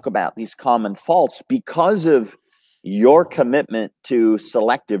we talk about these common faults, because of your commitment to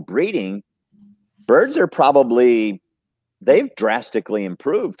selective breeding, birds are they've drastically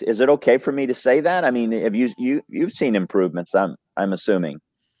improved. Is it okay for me to say that? I mean, have you've seen improvements, I'm assuming.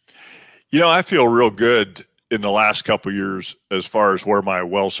 I feel real good in the last couple of years as far as where my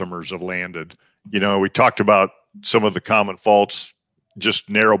Welsummers have landed. We talked about some of the common faults, just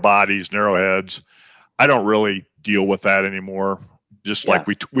narrow bodies, narrow heads. I don't really deal with that anymore. Just like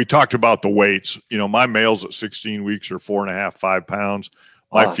we talked about the weights. My males at 16 weeks are 4.5, 5 pounds.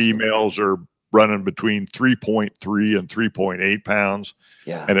 My females are running between 3.3 and 3.8 pounds.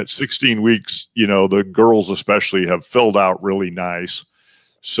 Yeah. And at 16 weeks, the girls especially have filled out really nice.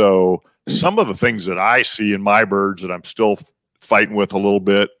 So some of the things that I see in my birds that I'm still fighting with a little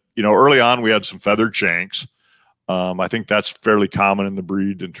bit, early on we had some feathered shanks. I think that's fairly common in the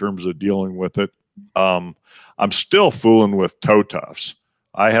breed in terms of dealing with it. I'm still fooling with toe tufts.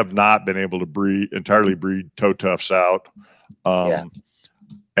 I have not been able to entirely breed toe tufts out.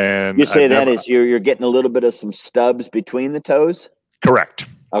 And you say is you're getting a little bit of some stubs between the toes? Correct.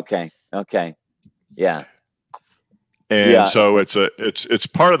 Okay. Yeah. And so it's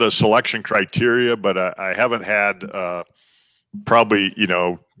part of the selection criteria, but I haven't had probably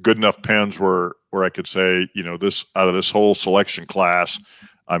good enough pens where I could say this out of this whole selection class,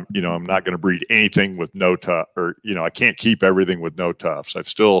 I'm not going to breed anything with no tuft, or I can't keep everything with no tufts. I'm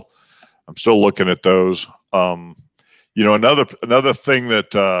still looking at those. Another thing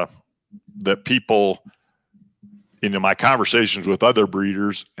that people, my conversations with other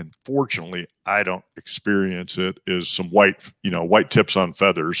breeders, and fortunately I don't experience it, is some white tips on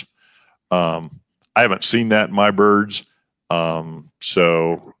feathers. I haven't seen that in my birds.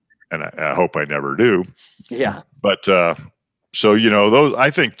 So, and I hope I never do. Yeah. But, so, those, I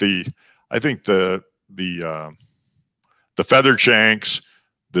think the feathered shanks,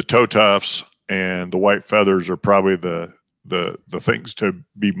 the toe tufts, and the white feathers are probably the things to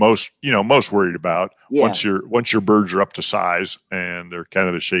be most worried about once your birds are up to size and they're kind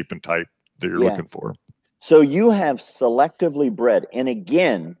of the shape and type that you're looking for. So you have selectively bred. And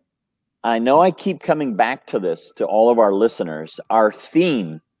again, I know I keep coming back to this to all of our listeners. Our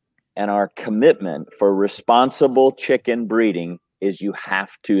theme and our commitment for responsible chicken breeding is you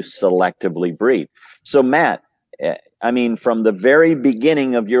have to selectively breed. So Matt, from the very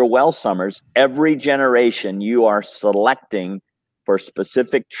beginning of your Welsummers, every generation you are selecting for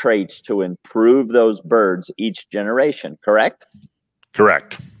specific traits to improve those birds each generation, correct?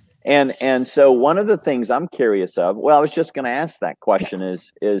 Correct. And so one of the things I'm curious of, I was just going to ask that question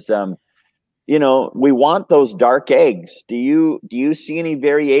is we want those dark eggs. Do you see any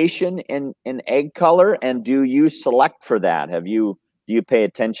variation in egg color, and do you select for that? Do you pay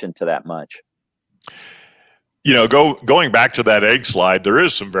attention to that much? Going back to that egg slide, there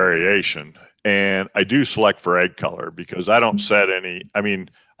is some variation, and I do select for egg color because I don't set any.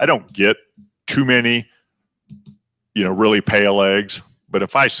 I don't get too many, really pale eggs, but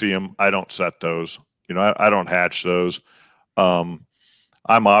if I see them, I don't set those. I don't hatch those.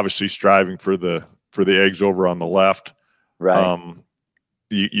 I'm obviously striving for the eggs over on the left. Right.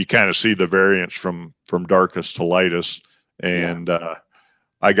 You kind of see the variance from darkest to lightest, and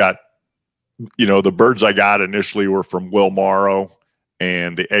I got. The birds I got initially were from Will Morrow,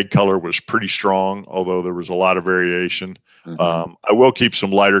 and the egg color was pretty strong, although there was a lot of variation. Mm-hmm. I will keep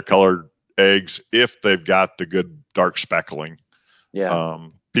some lighter colored eggs if they've got the good dark speckling. Yeah.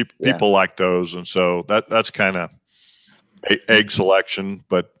 People like those. And so that's kind of egg selection.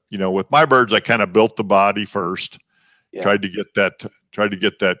 But, with my birds, I kind of built the body first, Yeah. Tried to get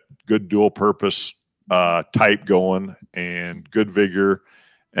that good dual purpose type going and good vigor,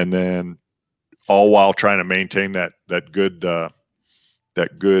 and then all while trying to maintain that good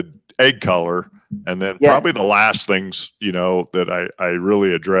egg color. And then probably the last things, that I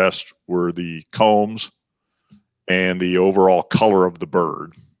really addressed were the combs and the overall color of the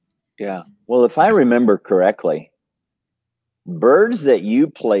bird. Yeah. Well, if I remember correctly, birds that you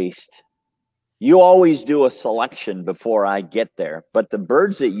placed, you always do a selection before I get there, but the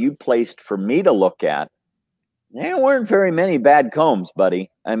birds that you placed for me to look at, there weren't very many bad combs, buddy.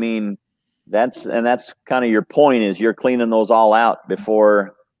 I mean, that's kind of your point, is you're cleaning those all out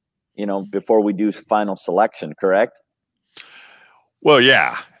before we do final selection, correct? Well,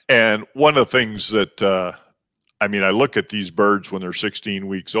 yeah. And one of the things that, I look at these birds when they're 16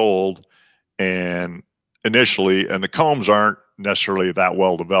 weeks old and initially, and the combs aren't necessarily that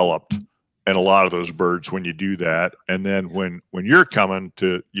well developed. And a lot of those birds when you do that. And then when you're coming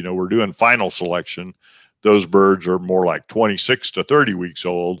to, we're doing final selection, those birds are more like 26 to 30 weeks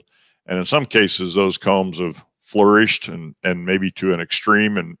old. And in some cases, those combs have flourished and maybe to an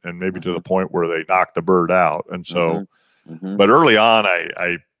extreme and maybe to the point where they knock the bird out. And so, but early on,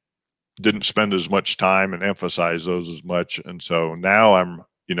 I didn't spend as much time and emphasize those as much. And so now I'm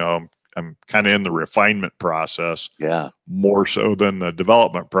kind of in the refinement process, more so than the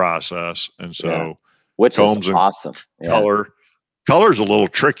development process. And so, which combs is awesome. Color's a little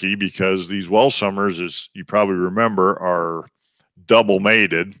tricky because these Welsummers, as you probably remember, are double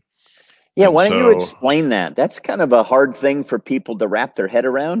mated. Yeah, why don't you explain that? That's kind of a hard thing for people to wrap their head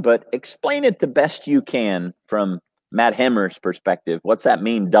around, but explain it the best you can from Matt Hemmer's perspective. What's that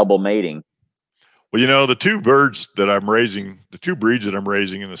mean, double mating? Well, the two breeds that I'm raising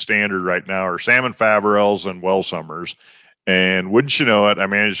in the standard right now are salmon faverels and Welsummers. And wouldn't you know it, I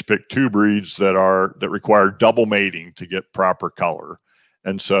managed to pick two breeds that require double mating to get proper color.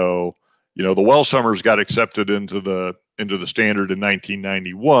 And so, the Welsummers got accepted into the standard in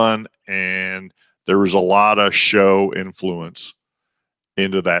 1991, and there was a lot of show influence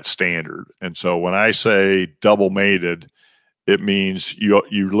into that standard. And so when I say double mated, it means you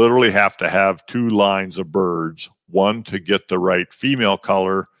literally have to have two lines of birds, one to get the right female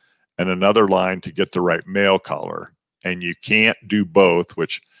color and another line to get the right male color. And you can't do both,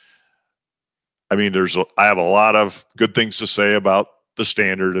 which, I have a lot of good things to say about the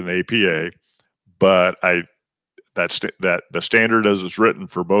standard and APA, but the standard as it's written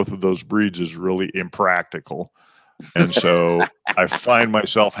for both of those breeds is really impractical. And so I find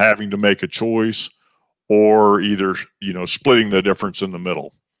myself having to make a choice, or either, splitting the difference in the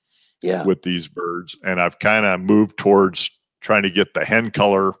middle with these birds. And I've kind of moved towards trying to get the hen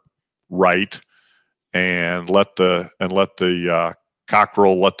color right and let the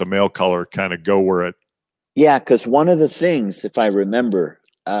cockerel, let the male color kind of go where it. Yeah, because one of the things, if I remember,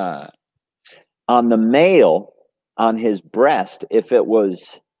 on the male, on his breast, if it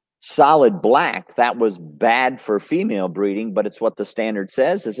was solid black, that was bad for female breeding, but it's what the standard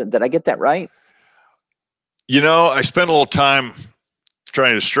says. Did I get that right? I spent a little time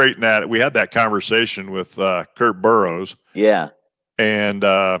trying to straighten that. We had that conversation with Kurt Burrows. Yeah. And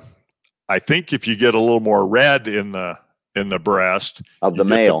I think if you get a little more red in the breast of the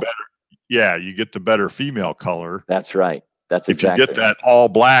male, you get the better female color. That's right. That's if you get that all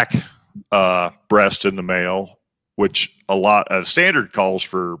black breast in the male, which standard calls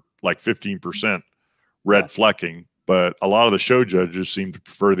for like 15% red flecking, but a lot of the show judges seem to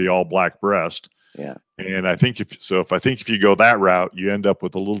prefer the all black breast. Yeah. And I think if you go that route, you end up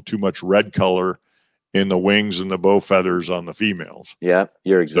with a little too much red color in the wings and the bow feathers on the females. Yeah,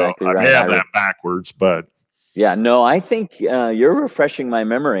 you're exactly right. I have that backwards, but yeah, no, I think you're refreshing my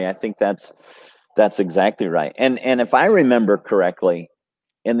memory. I think that's exactly right. And if I remember correctly,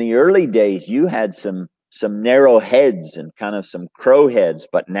 in the early days, you had some narrow heads and kind of some crow heads,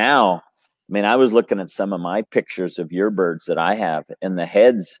 but now, I was looking at some of my pictures of your birds that I have, and the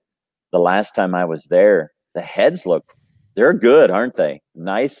heads, the last time I was there, the heads they're good, aren't they?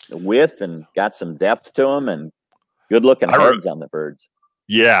 Nice width and got some depth to them and good looking heads on the birds.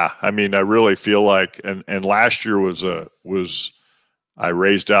 Yeah. I really feel like, and last year I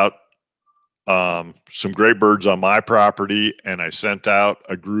raised out some great birds on my property, and I sent out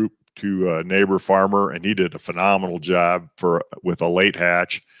a group to a neighbor farmer, and he did a phenomenal job with a late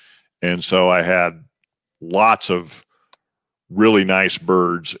hatch. And so I had lots of really nice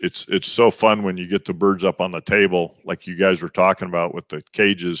birds. It's so fun when you get the birds up on the table, like you guys were talking about with the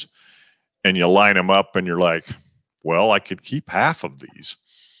cages, and you line them up and you're like, well, I could keep half of these.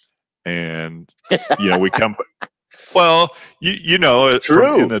 And, we come Well, you know,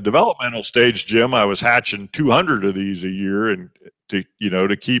 True. in the developmental stage, Jim, I was hatching 200 of these a year, and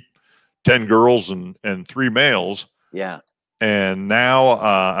to keep 10 girls and 3 males. Yeah. And now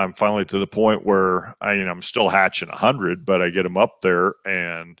I'm finally to the point where I'm still hatching 100, but I get them up there,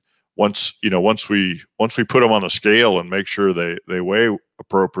 and once we put them on the scale and make sure they weigh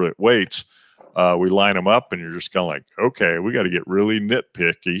appropriate weights, we line them up, and you're just kind of like, okay, we got to get really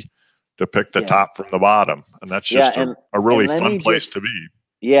nitpicky to pick the top from the bottom, and that's just a really fun place to be.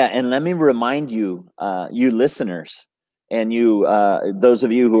 Yeah, and let me remind you, you listeners, and you, those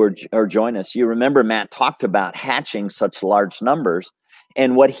of you who are joining us, you remember Matt talked about hatching such large numbers,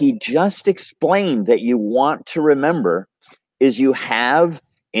 and what he just explained that you want to remember is you have,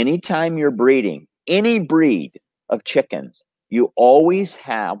 anytime you're breeding any breed of chickens, you always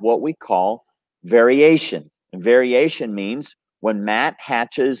have what we call variation. And variation means when Matt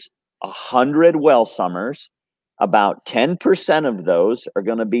hatches 100 Welsummers, about 10% of those are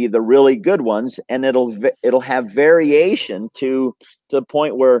going to be the really good ones, and it'll have variation to the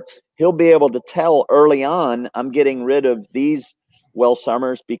point where he'll be able to tell early on, I'm getting rid of these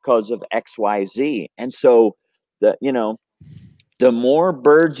Welsummers because of XYZ. And so the more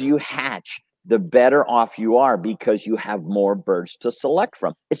birds you hatch, the better off you are, because you have more birds to select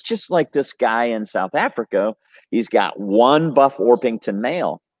from. It's just like this guy in South Africa. He's got one Buff Orpington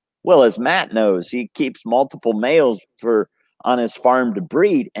male. Well, as Matt knows, he keeps multiple males on his farm to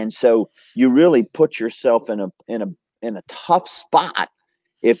breed, and so you really put yourself in a tough spot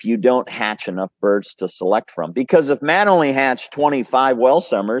if you don't hatch enough birds to select from. Because if Matt only hatched 25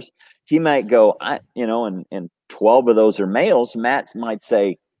 Welsummers, he might go, and 12 of those are males. Matt might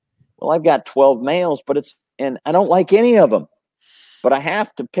say, well, I've got 12 males, and I don't like any of them, but I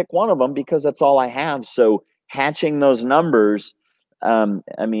have to pick one of them because that's all I have. So hatching those numbers,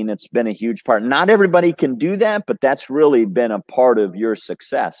 it's been a huge part. Not everybody can do that, but that's really been a part of your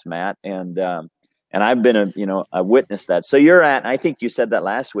success, Matt. And I've been I witnessed that. So you're at, I think you said that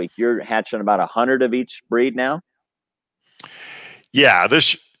last week, you're hatching about 100 of each breed now. Yeah.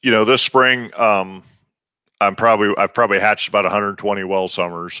 This spring, I've probably hatched about 120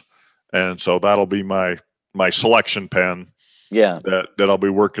 Welsummers. And so that'll be my selection pen. Yeah. That I'll be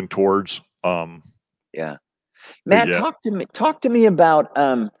working towards. Yeah. Matt, talk to me about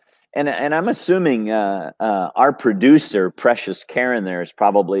and I'm assuming our producer, Precious Karen, there is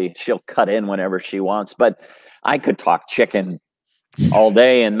probably, she'll cut in whenever she wants, but I could talk chicken all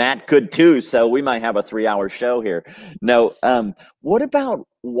day, and Matt could too, so we might have a 3-hour show here. No, what about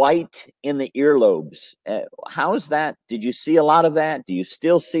white in the earlobes? How's that? Did you see a lot of that? Do you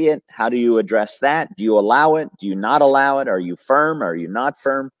still see it? How do you address that? Do you allow it? Do you not allow it? Are you firm? Are you not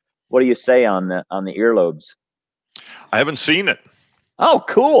firm? What do you say on the earlobes? I haven't seen it. Oh,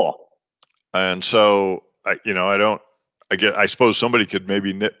 cool. And so I suppose somebody could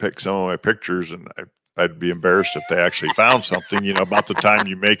maybe nitpick some of my pictures, and I'd be embarrassed if they actually found something, about the time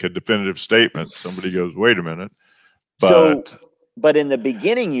you make a definitive statement, somebody goes, wait a minute. But in the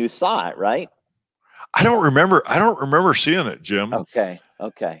beginning you saw it, right? I don't remember seeing it, Jim. Okay.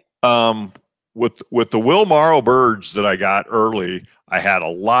 With the Will Morrow birds that I got early, I had a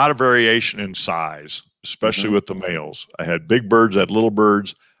lot of variation in size, especially with the males. I had big birds, I had little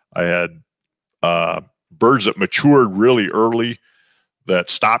birds. I had birds that matured really early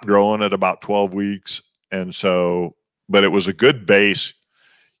that stopped growing at about 12 weeks. And so, but it was a good base.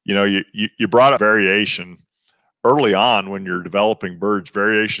 You brought up variation early on when you're developing birds.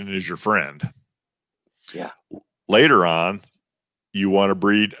 Variation is your friend. Yeah. Later on, you want to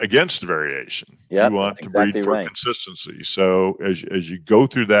breed against variation. Yep, you want to breed for consistency. So as you go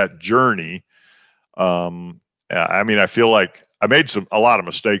through that journey, I feel like I made a lot of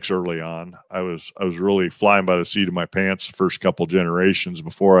mistakes early on. I was really flying by the seat of my pants the first couple generations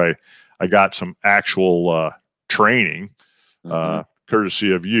before I got some actual training,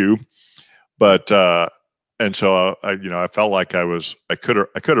 courtesy of you. But and so I felt like I could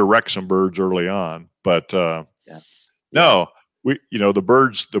have wrecked some birds early on. But no, the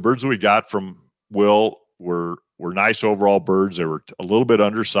birds that we got from Will were nice overall birds. They were a little bit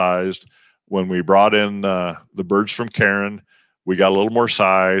undersized. When we brought in the birds from Karen, we got a little more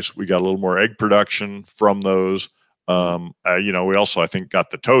size. We got a little more egg production from those. We also, I think,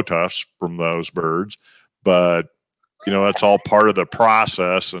 got the toe tufts from those birds, but that's all part of the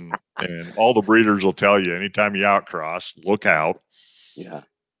process. And all the breeders will tell you, anytime you outcross, look out. Yeah.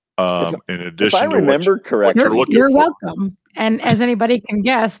 In addition, if I remember correctly, you're welcome. And as anybody can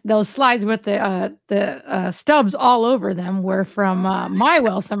guess, those slides with the stubs all over them were from my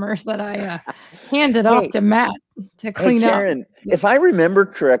Welsummers that I handed off to Matt to clean up. Karen, if I remember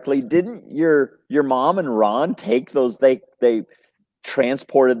correctly, didn't your mom and Ron take those? They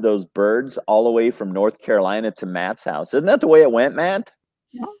transported those birds all the way from North Carolina to Matt's house. Isn't that the way it went, Matt?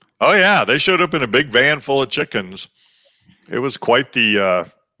 Yeah. Oh yeah, they showed up in a big van full of chickens. It was quite the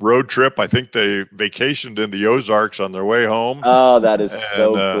road trip. I think they vacationed in the Ozarks on their way home. Oh, that is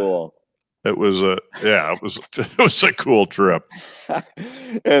so cool. It was it was a cool trip.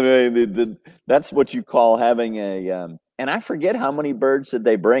 And that's what you call having a and I forget how many birds did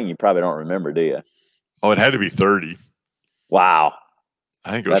they bring. You probably don't remember, do you? Oh, it had to be 30. Wow. I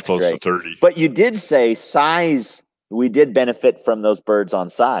think it was close to 30. But you did say size. We did benefit from those birds on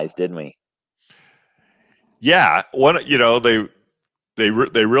size, didn't we? Yeah. They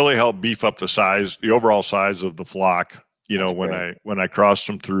really helped beef up the overall size of the flock. When I crossed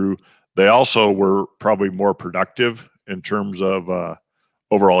them through, they also were probably more productive in terms of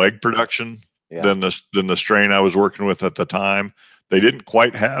overall egg production than the strain I was working with at the time. They didn't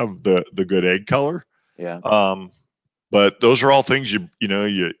quite have the good egg color. Yeah. But those are all things you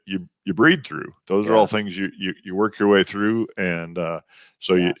breed through. Those are all things you work your way through, and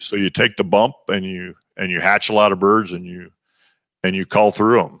so you take the bump and you hatch a lot of birds and you call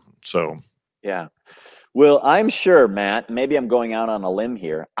through them. So yeah. Well, I'm sure, Matt, maybe I'm going out on a limb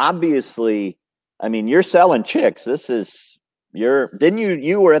here. Obviously, I mean, you're selling chicks. Didn't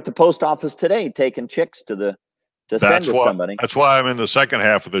you were at the post office today taking chicks to send to somebody. That's why I'm in the second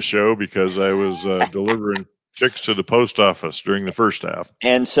half of the show, because I was delivering chicks to the post office during the first half.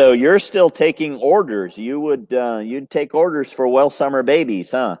 And so you're still taking orders. You'd take orders for Welsummer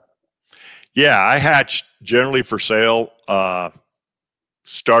babies, huh? Yeah, I hatch generally for sale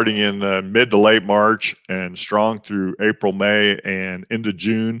starting in mid to late March and strong through April, May, and into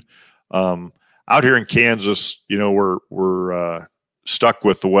June. Out here in Kansas, we're stuck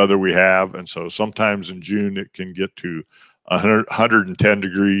with the weather we have, and so sometimes in June it can get to 110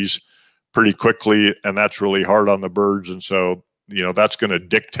 degrees pretty quickly, and that's really hard on the birds, and so that's going to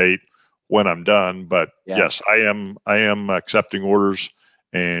dictate when I'm done. But yes, I am accepting orders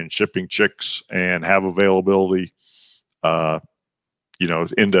and shipping chicks and have availability into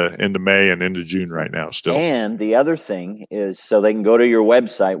May and into June right now still. And the other thing is, so they can go to your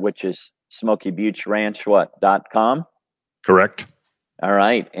website, which is SmokeyBeachRanch.com. Correct. All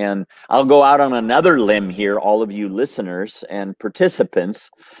right. And I'll go out on another limb here, all of you listeners and participants.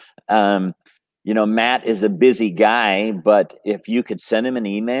 Matt is a busy guy, but if you could send him an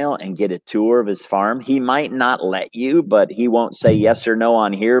email and get a tour of his farm, he might not let you, but he won't say yes or no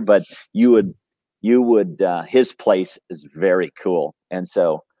on here, but you would, his place is very cool. And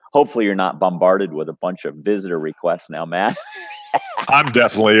so hopefully you're not bombarded with a bunch of visitor requests now, Matt. I'm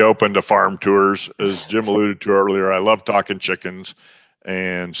definitely open to farm tours, as Jim alluded to earlier. I love talking chickens.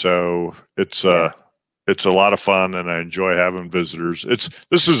 And so it's a lot of fun, and I enjoy having visitors.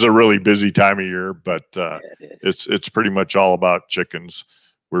 This is a really busy time of year, but it's pretty much all about chickens.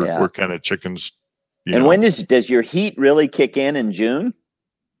 We're kind of chickens. And when does your heat really kick in June?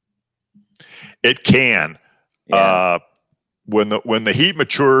 It can. Yeah. When the heat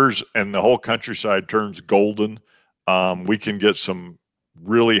matures and the whole countryside turns golden, we can get some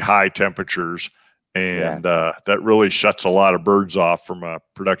really high temperatures. And that really shuts a lot of birds off from a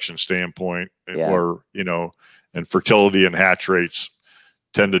production standpoint, or and fertility and hatch rates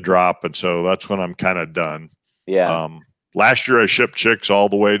tend to drop, and so that's when I'm kind of done. Yeah. Last year I shipped chicks all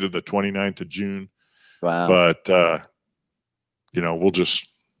the way to the 29th of June. Wow. But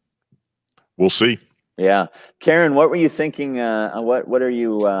we'll see. Yeah, Karen, what were you thinking? What are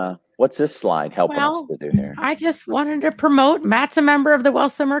you? What's this slide helping us to do here? I just wanted to promote. Matt's a member of the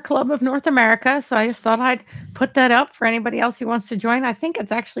Welsummer Club of North America, so I just thought I'd put that up for anybody else who wants to join. I think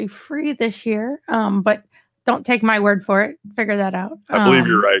it's actually free this year, but don't take my word for it. Figure that out. I believe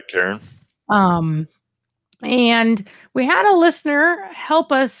you're right, Karen. And we had a listener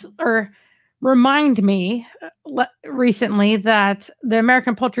help us or remind me recently that the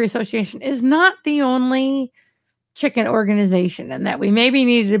American Poultry Association is not the only chicken organization, and that we maybe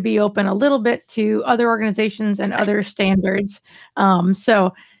needed to be open a little bit to other organizations and other standards.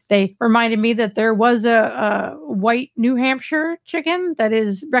 So they reminded me that there was a white New Hampshire chicken that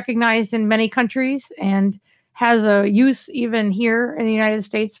is recognized in many countries and has a use even here in the United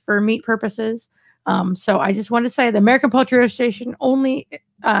States for meat purposes. So I just want to say the American Poultry Association only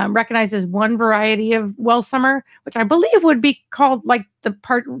recognizes one variety of Welsummer, which I believe would be called like the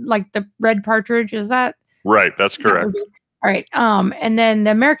red partridge. Is that right? That's correct. All right. And then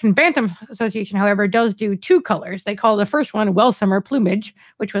the American Bantam Association, however, does do 2 colors. They call the first one Welsummer plumage,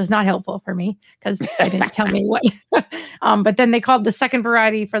 which was not helpful for me because they didn't tell me what. But then they called the second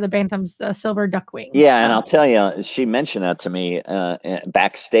variety for the Bantams silver duckwing. Yeah, and I'll tell you, she mentioned that to me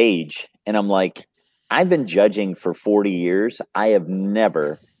backstage, and I'm like, I've been judging for 40 years. I have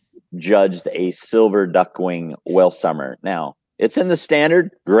never judged a silver duckwing Welsummer. Now, it's in the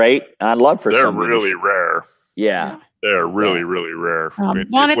standard. Great. I'd love for They're somebody really rare. Yeah. They're really, really rare. Well,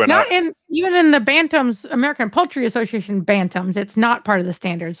 and it's not even in the Bantams, American Poultry Association Bantams, it's not part of the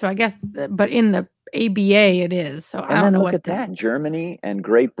standard. So I guess, but in the ABA it is. So I don't know look at that. Germany and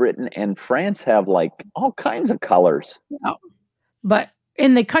Great Britain and France have like all kinds of colors. Yeah. But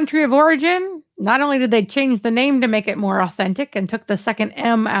in the country of origin, not only did they change the name to make it more authentic and took the second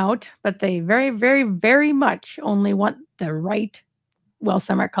M out, but they very, very, very much only want the right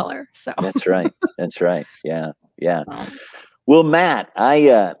Welsummer color. So that's right. That's right. Yeah. Yeah. Well, Matt,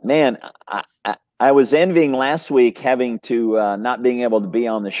 I was envying last week having to not being able to be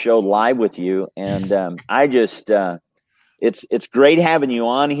on the show live with you, and I just it's great having you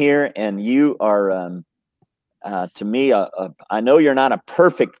on here, and you are to me I know you're not a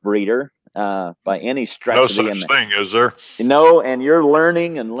perfect breeder by any stretch. No such thing, is there? You know, and you're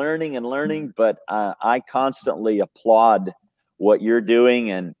learning and learning and learning, but I constantly applaud what you're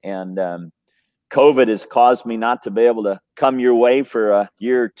doing, and COVID has caused me not to be able to come your way for a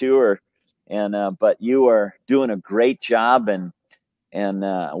year or two, but you are doing a great job, and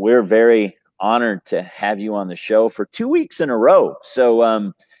we're very honored to have you on the show for 2 weeks in a row. So,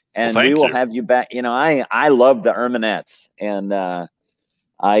 and we will have you back. You know, I love the Erminettes, and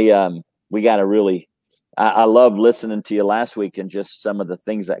we got to really, I love listening to you last week and just some of the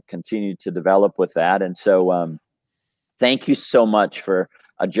things that continue to develop with that. And so, thank you so much for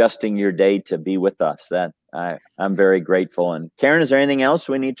adjusting your day to be with us. That I'm very grateful. And Karen, is there anything else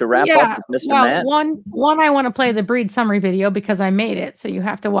we need to wrap up with Mr. Matt? One, I want to play the breed summary video because I made it, so you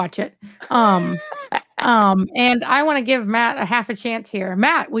have to watch it. And I want to give Matt a half a chance here.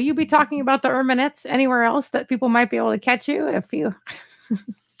 Matt, will you be talking about the Erminettes anywhere else that people might be able to catch you if you?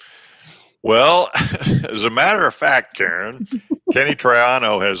 Well, as a matter of fact, Karen, Kenny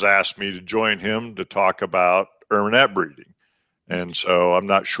Triano has asked me to join him to talk about Erminette breeding. And so I'm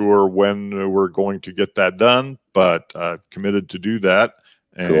not sure when we're going to get that done, but I've committed to do that.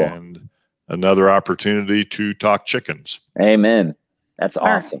 And cool. Another opportunity to talk chickens. Amen. That's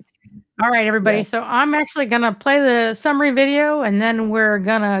awesome. All right, everybody. Yeah. So I'm actually going to play the summary video, and then we're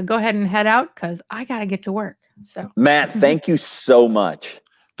going to go ahead and head out because I got to get to work. So Matt, thank you so much.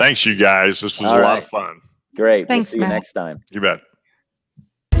 Thanks, you guys. This was a lot of fun. Great. Thanks, we'll see Matt. You next time. You bet.